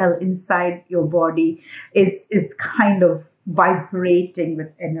cell inside your body is kind of vibrating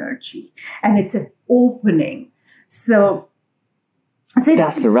with energy. And it's an opening. So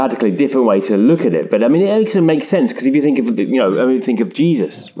that's a radically different way to look at it. But I mean, it actually makes sense, because if you think of, think of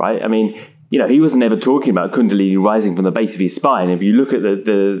Jesus, right? I mean, he wasn't ever talking about Kundalini rising from the base of his spine. If you look at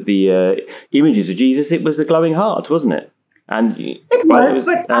the images of Jesus, it was the glowing heart, wasn't it? And it was,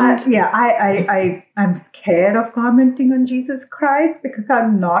 but I'm scared of commenting on Jesus Christ because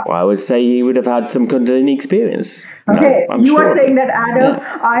I'm not. Well, I would say he would have had some Kundalini experience. Okay, no, you are saying that, Adam.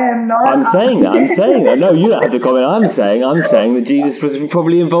 Yeah. I am not. I'm saying that. No, you don't have to comment. I'm saying that Jesus was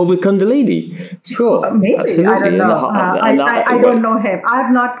probably involved with Kundalini. Sure, maybe. Absolutely. I don't know. I don't know him.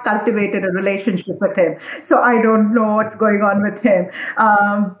 I've not cultivated a relationship with him, so I don't know what's going on with him.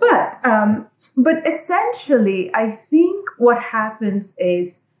 But essentially, I think what happens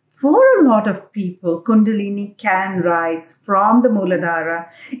is, for a lot of people, Kundalini can rise from the Muladhara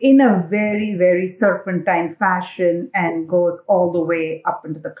in a very, very serpentine fashion and goes all the way up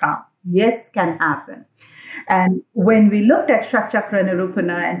into the crown. Yes, can happen. And when we looked at Shatchakra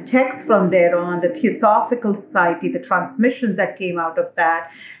Nirupana and texts from there on, the Theosophical Society, the transmissions that came out of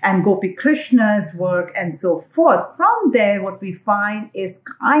that, and Gopi Krishna's work and so forth, from there what we find is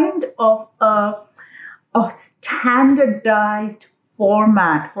kind of a standardized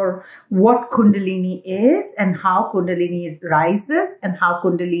format for what Kundalini is and how Kundalini rises and how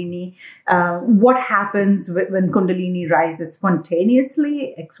Kundalini, what happens when Kundalini rises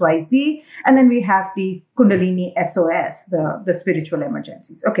spontaneously, XYZ. And then we have the Kundalini SOS, the spiritual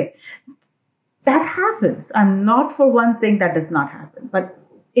emergencies. Okay, that happens. I'm not for one saying that does not happen, but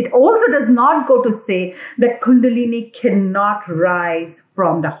it also does not go to say that Kundalini cannot rise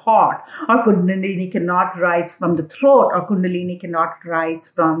from the heart, or Kundalini cannot rise from the throat, or Kundalini cannot rise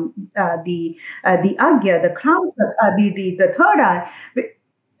from the Agya, the crown, the third eye.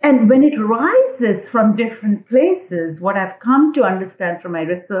 And when it rises from different places, what I've come to understand from my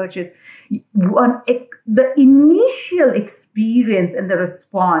research is the initial experience and the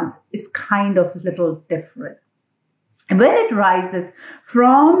response is kind of a little different. And when it rises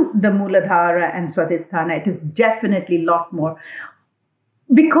from the Muladhara and Swadhisthana, it is definitely a lot more.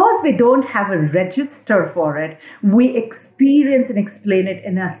 Because we don't have a register for it, we experience and explain it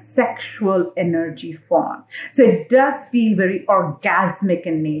in a sexual energy form. So it does feel very orgasmic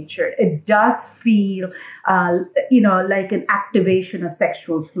in nature. It does feel, like an activation of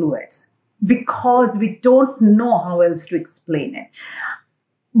sexual fluids, because we don't know how else to explain it.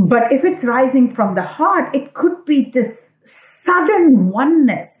 But if it's rising from the heart, it could be this sudden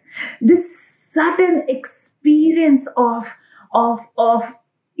oneness, this sudden experience of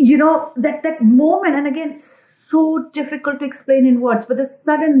that moment. And again, so difficult to explain in words, but the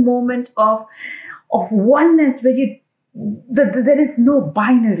sudden moment of oneness where there is no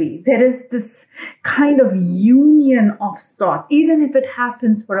binary. There is this kind of union of sorts, even if it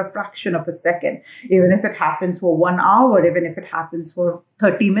happens for a fraction of a second, even if it happens for 1 hour, even if it happens for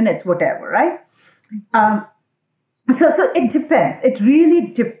 30 minutes, whatever, right? So it depends. It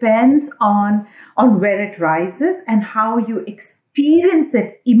really depends on where it rises, and how you experience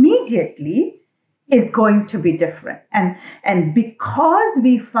it immediately is going to be different. And because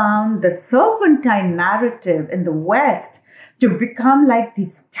we found the serpentine narrative in the West to become like the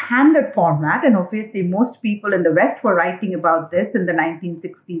standard format, and obviously most people in the West were writing about this in the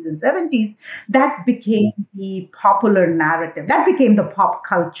 1960s and 70s, that became the popular narrative. That became the pop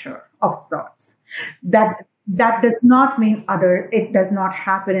culture of sorts. That does not mean it does not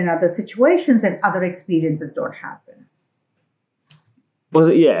happen in other situations and other experiences don't happen. Was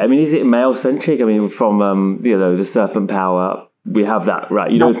it? Yeah. I mean, is it male centric? I mean, from the serpent power, we have that,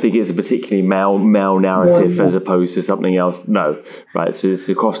 right? You don't think it's a particularly male narrative as opposed to something else? No, right? So it's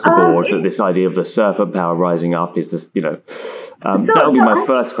across the board that this idea of the serpent power rising up is this. That would be my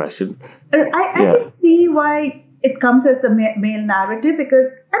first question. I can see why it comes as a male narrative,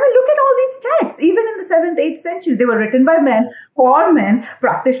 because, look at all these texts. Even in the 7th, 8th century, they were written by men, for men,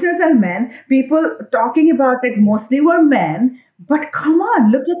 practitioners and men. People talking about it mostly were men. But come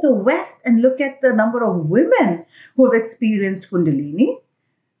on, look at the West and look at the number of women who have experienced Kundalini.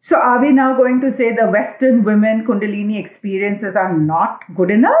 So are we now going to say the Western women Kundalini experiences are not good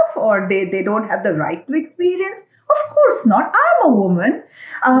enough, or they don't have the right to experience? Of course not. I'm a woman.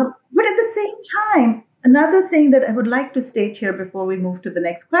 But at the same time, another thing that I would like to state here before we move to the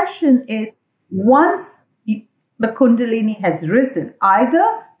next question is, once the Kundalini has risen,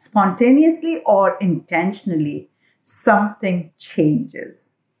 either spontaneously or intentionally, something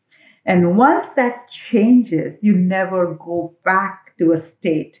changes. And once that changes, you never go back to a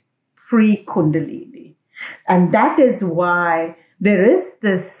state pre-Kundalini. And that is why there is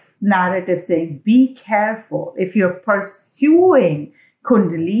this narrative saying, be careful. If you're pursuing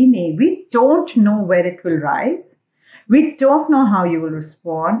Kundalini, we don't know where it will rise. We don't know how you will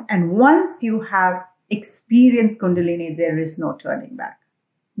respond. And once you have experienced Kundalini, there is no turning back.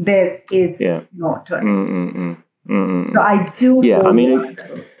 There is no turning back. So I do. Yeah,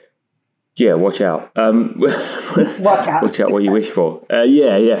 Yeah, watch out. Watch out. Watch out what you wish for.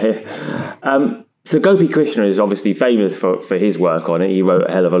 So Gopi Krishna is obviously famous for his work on it. He wrote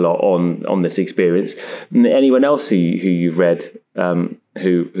a hell of a lot on this experience. Anyone else who you've read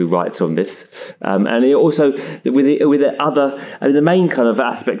who writes on this? And it also with the other, I mean, the main kind of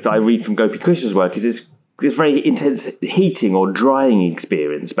aspect that I read from Gopi Krishna's work is this very intense heating or drying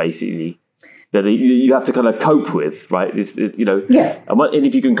experience, basically, that you have to kind of cope with, right? Yes. And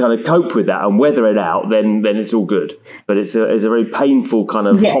if you can kind of cope with that and weather it out, then it's all good. But it's a very painful kind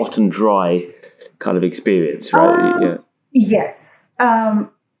of hot and dry kind of experience, right? Yes.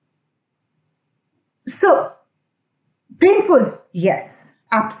 So painful, yes,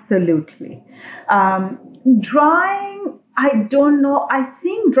 absolutely. Drying, I don't know. I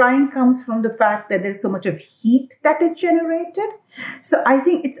think drying comes from the fact that there's so much of heat that is generated. So I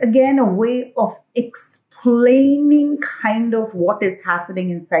think it's again a way of explaining kind of what is happening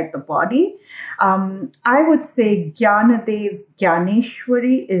inside the body. I would say Gyanadev's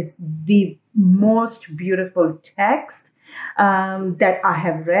Gyaneshwari is the most beautiful text that I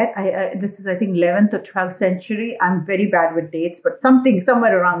have read. This is, I think, 11th or 12th century. I'm very bad with dates, but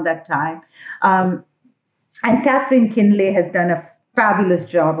somewhere around that time. And Catherine Kinley has done a fabulous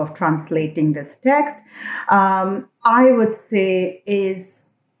job of translating this text. I would say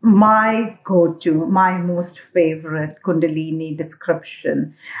is my go-to, my most favorite Kundalini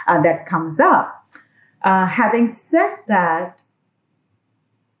description that comes up. Having said that,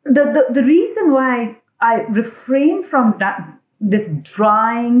 the reason why I refrain from this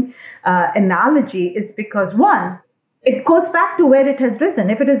drawing analogy is because, one, it goes back to where it has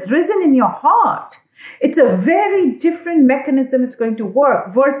risen. If it has risen in your heart, it's a very different mechanism it's going to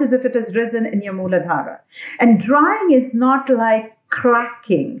work versus if it has risen in your Mooladhara. And drawing is not like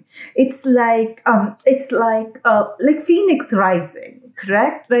cracking. It's like phoenix rising,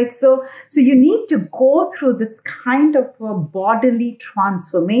 correct? Right? So you need to go through this kind of a bodily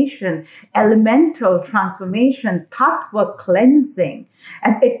transformation, elemental transformation, tattva cleansing,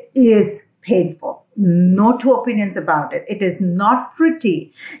 and it is painful. No two opinions about it. It is not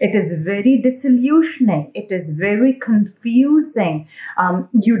pretty. It is very disillusioning. It is very confusing.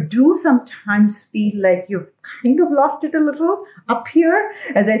 You do sometimes feel like you've kind of lost it a little up here,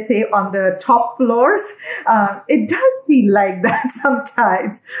 as I say, on the top floors. It does feel like that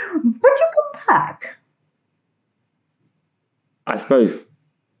sometimes, but you come back. I suppose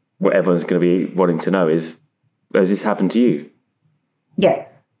what everyone's going to be wanting to know is, has this happened to you?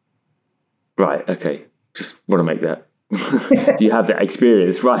 Yes. Right, okay. Just want to make that. Do you have that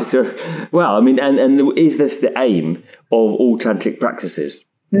experience? Right. So, well, I mean, and is this the aim of all tantric practices?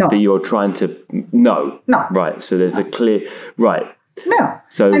 No. That you're trying to... No. No. Right, so there's a clear... Right. No.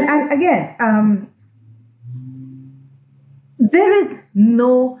 So, and again, there is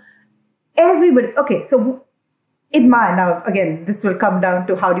no... Everybody... Okay, so... now, again, this will come down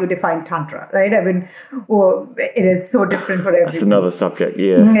to how do you define Tantra, right? I mean, it is so different for everyone. That's another subject,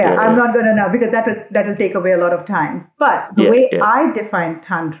 Yeah, I'm not going to know because that will take away a lot of time. But the way I define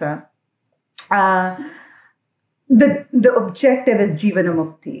Tantra, the objective is Jivana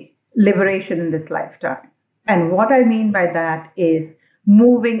Mukti, liberation in this lifetime. And what I mean by that is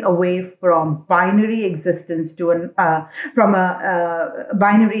moving away from binary existence to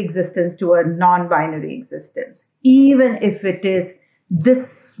binary existence to a non-binary existence, even if it is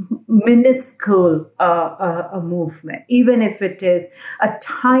this minuscule movement, even if it is a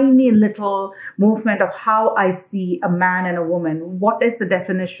tiny little movement of how I see a man and a woman. What is the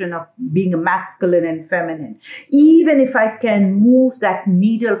definition of being a masculine and feminine? Even if I can move that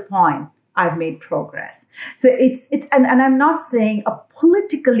needle point, I've made progress. So and I'm not saying a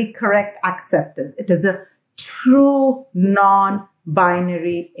politically correct acceptance. It is a true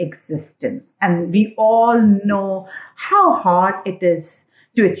non-binary existence. And we all know how hard it is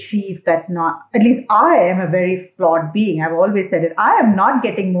to achieve that. Not, at least I am a very flawed being. I've always said it. I am not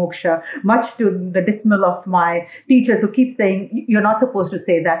getting moksha, much to the dismal of my teachers who keep saying, you're not supposed to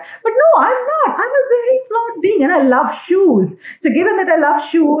say that. But no, I'm not. I'm a very flawed being and I love shoes. So given that I love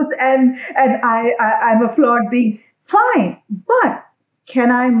shoes and I'm a flawed being, fine. But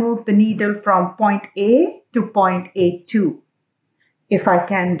can I move the needle from point A to point A2? If I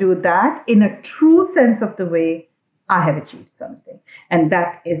can do that in a true sense of the way, I have achieved something. And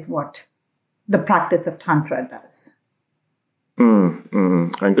that is what the practice of Tantra does. And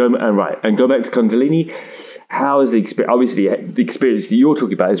go back to Kundalini. How is the experience? Obviously, the experience that you're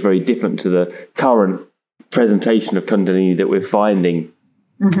talking about is very different to the current presentation of Kundalini that we're finding.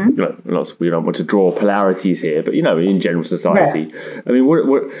 Mm-hmm. We don't want to draw polarities here, but in general society, right. I mean,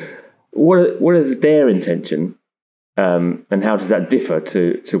 what is their intention, and how does that differ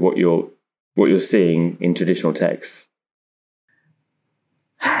to what you're what you're seeing in traditional texts?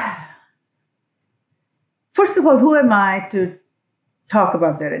 First of all, who am I to talk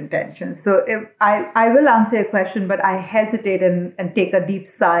about their intentions? So if I will answer your question, but I hesitate and take a deep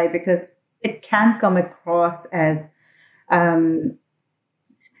sigh because it can come across as so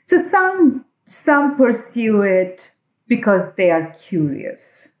some pursue it because they are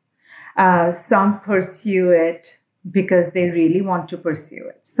curious. Some pursue it because they really want to pursue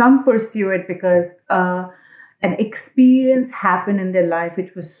it. Some pursue it because an experience happened in their life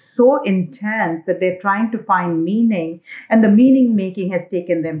which was so intense that they're trying to find meaning, and the meaning making has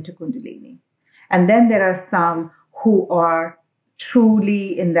taken them to Kundalini. And then there are some who are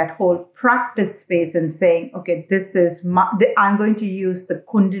truly in that whole practice space and saying, okay, I'm going to use the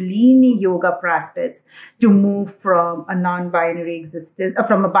Kundalini yoga practice to move from a non-binary existence,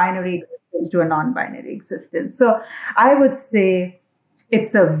 from a binary existence to a non-binary existence. So I would say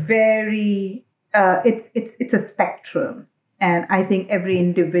it's a very it's a spectrum, and I think every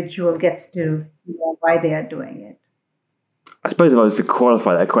individual gets to know why they are doing it. I suppose if I was to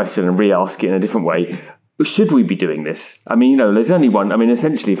qualify that question and re-ask it in a different way, should we be doing this? I mean, there's only one. I mean,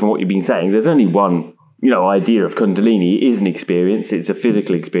 essentially, from what you've been saying, there's only one. Idea of Kundalini. It is an experience. It's a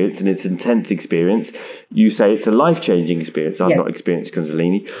physical experience, and it's an intense experience. You say it's a life-changing experience. I've not experienced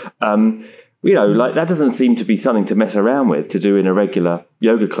Kundalini. That doesn't seem to be something to mess around with, to do in a regular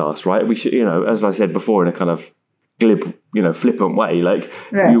yoga class, right? We should, as I said before, in a kind of glib, flippant way, like,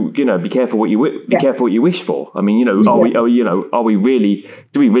 be careful what you careful what you wish for. I mean, are we really,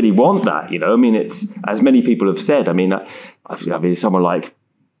 do we really want that? I mean, it's, as many people have said, I mean, someone like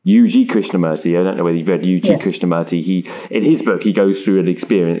U.G. Krishnamurti, I don't know whether you've read U.G. Krishnamurti, in his book, he goes through an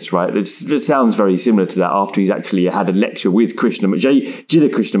experience, right? It sounds very similar to that after he's actually had a lecture with Jiddu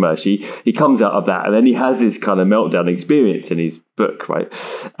Krishnamurti. He comes out of that and then he has this kind of meltdown experience in his book, right?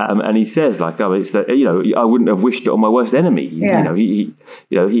 And he says, it's that, I wouldn't have wished it on my worst enemy. He kind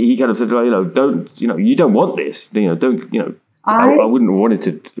of said, you don't want this. I wouldn't have wanted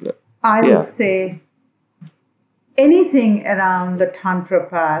to. I would say, anything around the Tantra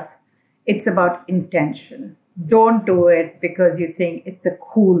path, it's about intention. Don't do it because you think it's a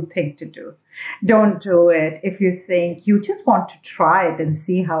cool thing to do. Don't do it if you think you just want to try it and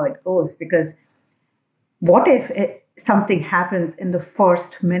see how it goes. Because what if something happens in the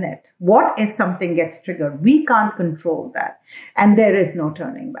first minute? What if something gets triggered? We can't control that. And there is no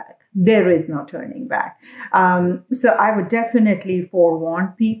turning back. There is no turning back. So I would definitely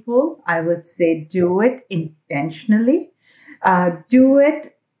forewarn people. I would say do it intentionally. Do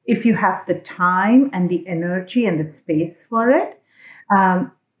it if you have the time and the energy and the space for it.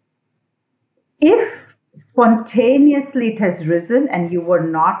 If spontaneously it has risen and you were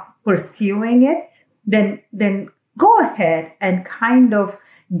not pursuing it, then go ahead and kind of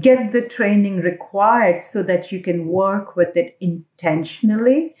get the training required so that you can work with it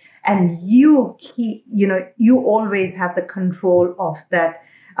intentionally, and you always have the control of that.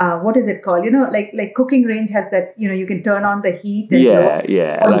 What is it called? Like cooking range has that, you can turn on the heat. And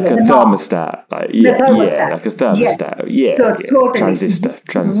like a thermostat. Like a thermostat. Yes. So totally. Transistor.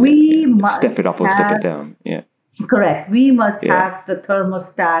 We must step it up or step it down. Yeah. Correct. We must have the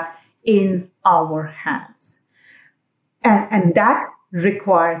thermostat in our hands. And that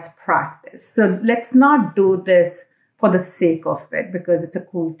requires practice. So let's not do this for the sake of it because it's a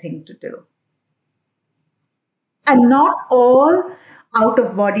cool thing to do. And not all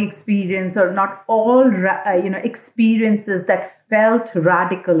out-of-body experience or not all experiences that felt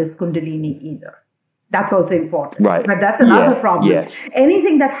radical is Kundalini either. That's also important. Right. But that's another problem. Yeah.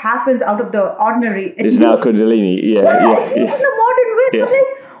 Anything that happens out of the ordinary is now Kundalini. In the modern West, I'm like,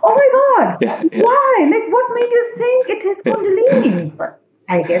 oh my God, why? Like, what made you think it is Kundalini? But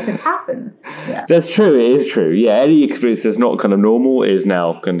I guess it happens. Yeah. That's true. It is true. Yeah, any experience that's not kind of normal is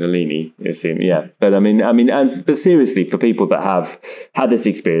now Kundalini. It seems. Yeah, but but seriously, for people that have had this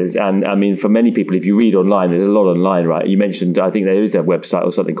experience, and I mean, for many people, if you read online, there's a lot online, right? You mentioned, I think there is a website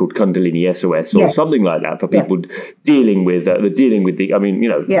or something called Kundalini SOS or something like that for people dealing with the. I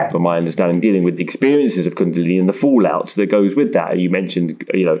mean, from my understanding, dealing with the experiences of Kundalini and the fallout that goes with that. You mentioned,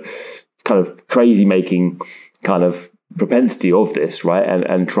 kind of crazy making kind of propensity of this, right,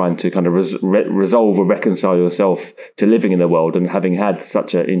 and trying to kind of resolve or reconcile yourself to living in the world and having had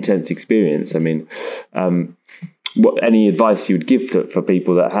such an intense experience. I mean, what any advice you would give for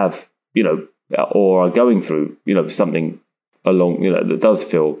people that have, or are going through, something along, that does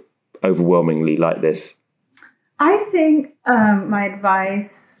feel overwhelmingly like this? I think my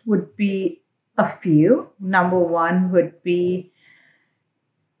advice would be a few. Number one would be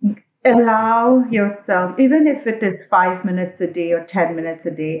allow yourself, even if it is 5 minutes a day or 10 minutes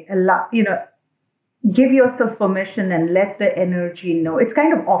a day, give yourself permission and let the energy know. It's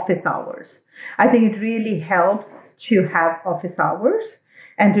kind of office hours. I think it really helps to have office hours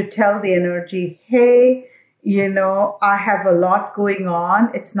and to tell the energy, hey, I have a lot going on.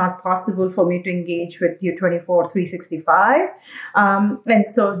 It's not possible for me to engage with you 365. And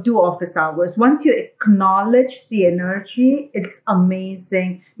so do office hours. Once you acknowledge the energy, it's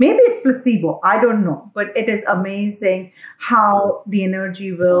amazing. Maybe it's placebo. I don't know. But it is amazing how the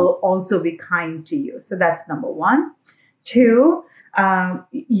energy will also be kind to you. So that's number one. Two,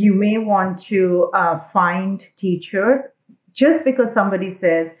 you may want to find teachers. Just because somebody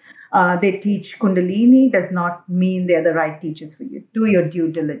says, they teach Kundalini does not mean they're the right teachers for you. Do your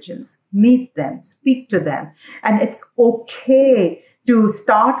due diligence. Meet them. Speak to them. And it's okay to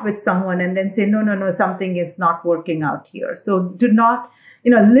start with someone and then say, no, something is not working out here. So do not,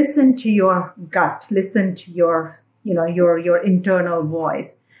 listen to your gut. Listen to your internal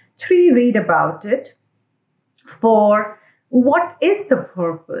voice. 3, read about it. 4, what is the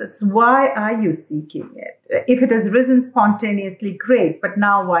purpose? Why are you seeking it? If it has risen spontaneously, great. But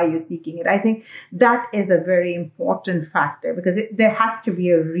now why are you seeking it? I think that is a very important factor because there has to be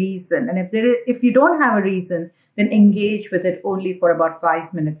a reason. And if you don't have a reason, then engage with it only for about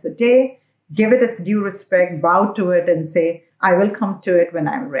 5 minutes a day. Give it its due respect, bow to it and say, I will come to it when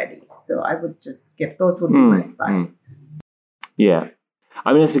I'm ready. So I would just those would be my advice. Yeah.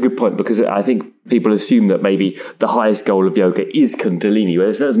 I mean, that's a good point because I think people assume that maybe the highest goal of yoga is Kundalini,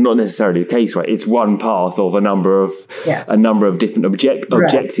 but that's not necessarily the case, right? It's one path of a number of different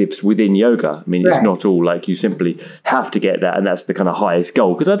objectives within yoga. I mean, it's not all like you simply have to get that and that's the kind of highest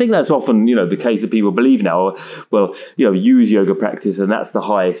goal. Because I think that's often, the case that people believe now. Well, use yoga practice and that's the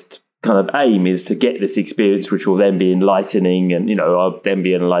highest kind of aim is to get this experience, which will then be enlightening, and I'll then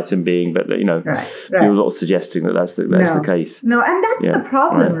be an enlightened being. But you're not suggesting that that's the case. No, and that's the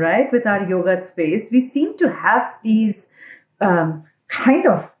problem, right? With our yoga space, we seem to have these kind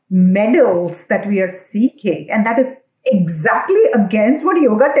of medals that we are seeking, and that is exactly against what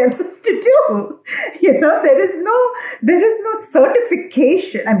yoga tells us to do. There is no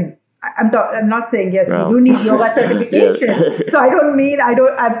certification. I mean, I'm not saying yes, you do need yoga certification. So I'm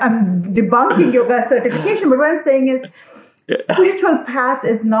debunking yoga certification. But what I'm saying is spiritual path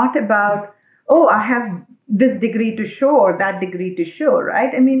is not about, I have this degree to show or that degree to show,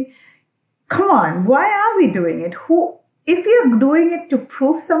 right? I mean, come on, why are we doing it? If you're doing it to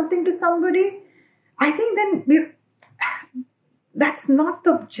prove something to somebody, I think then that's not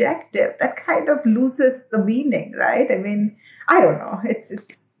the objective. That kind of loses the meaning, right? I mean, I don't know. It's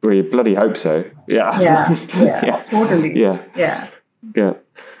We bloody hope so. Yeah. Totally. Yeah.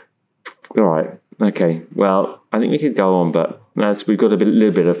 All right. Okay. Well, I think we could go on, but we've got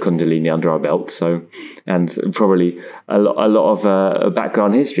little bit of Kundalini under our belt, and probably a lot of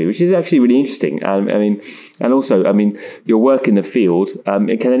background history, which is actually really interesting. And also, your work in the field.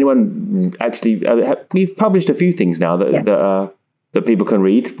 Can anyone actually? We've published a few things now that people can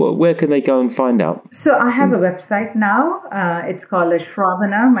read. Where can they go and find out? So I have a website now. It's called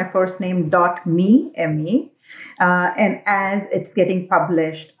Shravana, my first name, .me, M-E. And as it's getting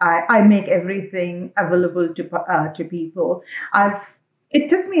published, I make everything available to people. It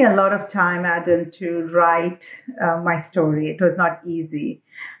took me a lot of time, Adam, to write my story. It was not easy.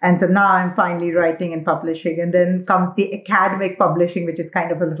 And so now I'm finally writing and publishing. And then comes the academic publishing, which is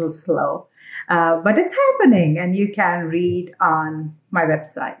kind of a little slow. But it's happening, and you can read on my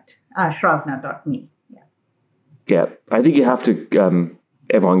website, shravana.me. Yeah, I think you have to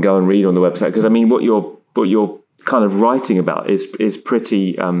everyone go and read on the website because what you're kind of writing about is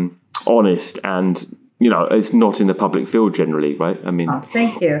pretty honest, and it's not in the public field generally, right?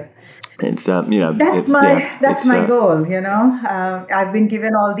 Thank you. It's that's my goal. I've been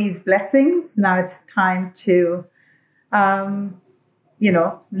given all these blessings. Now it's time to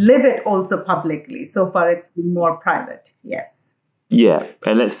live it also publicly. So far, it's been more private. Yes. Yeah.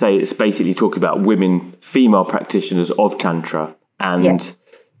 And let's say it's basically talking about female practitioners of Tantra and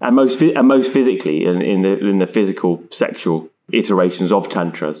most physically in the physical sexual iterations of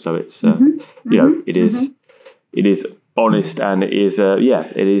Tantra. So it's, it is honest and it is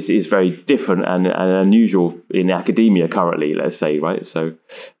very different and unusual in academia currently, let's say, right? So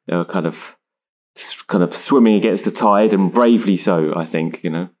kind of swimming against the tide, and bravely so, I think,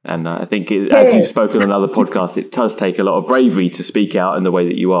 and I think as you've spoken on other podcasts, it does take a lot of bravery to speak out in the way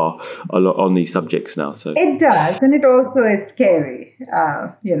that you are a lot on these subjects now. So it does, and it also is scary.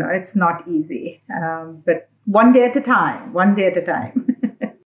 It's not easy, but one day at a time.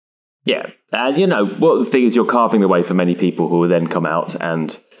 Yeah, and what the thing is, you're carving the way for many people who will then come out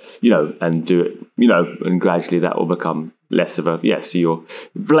and and do it, and gradually that will become less of a, so you're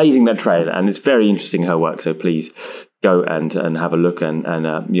blazing that trail, and it's very interesting, her work. So please go and have a look, and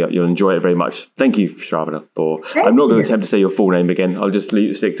you'll enjoy it very much. Thank you, Shravana. I'm not going to attempt to say your full name again. I'll just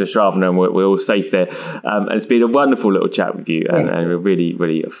stick to Shravana, and we're all safe there. And it's been a wonderful little chat with you, and a really,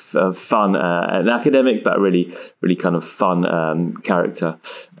 really fun, an academic, but really, really kind of fun character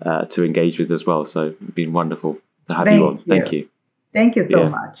to engage with as well. So it's been wonderful to have you on. Thank you. Thank you so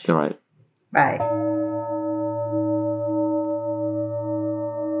much. All right. Bye.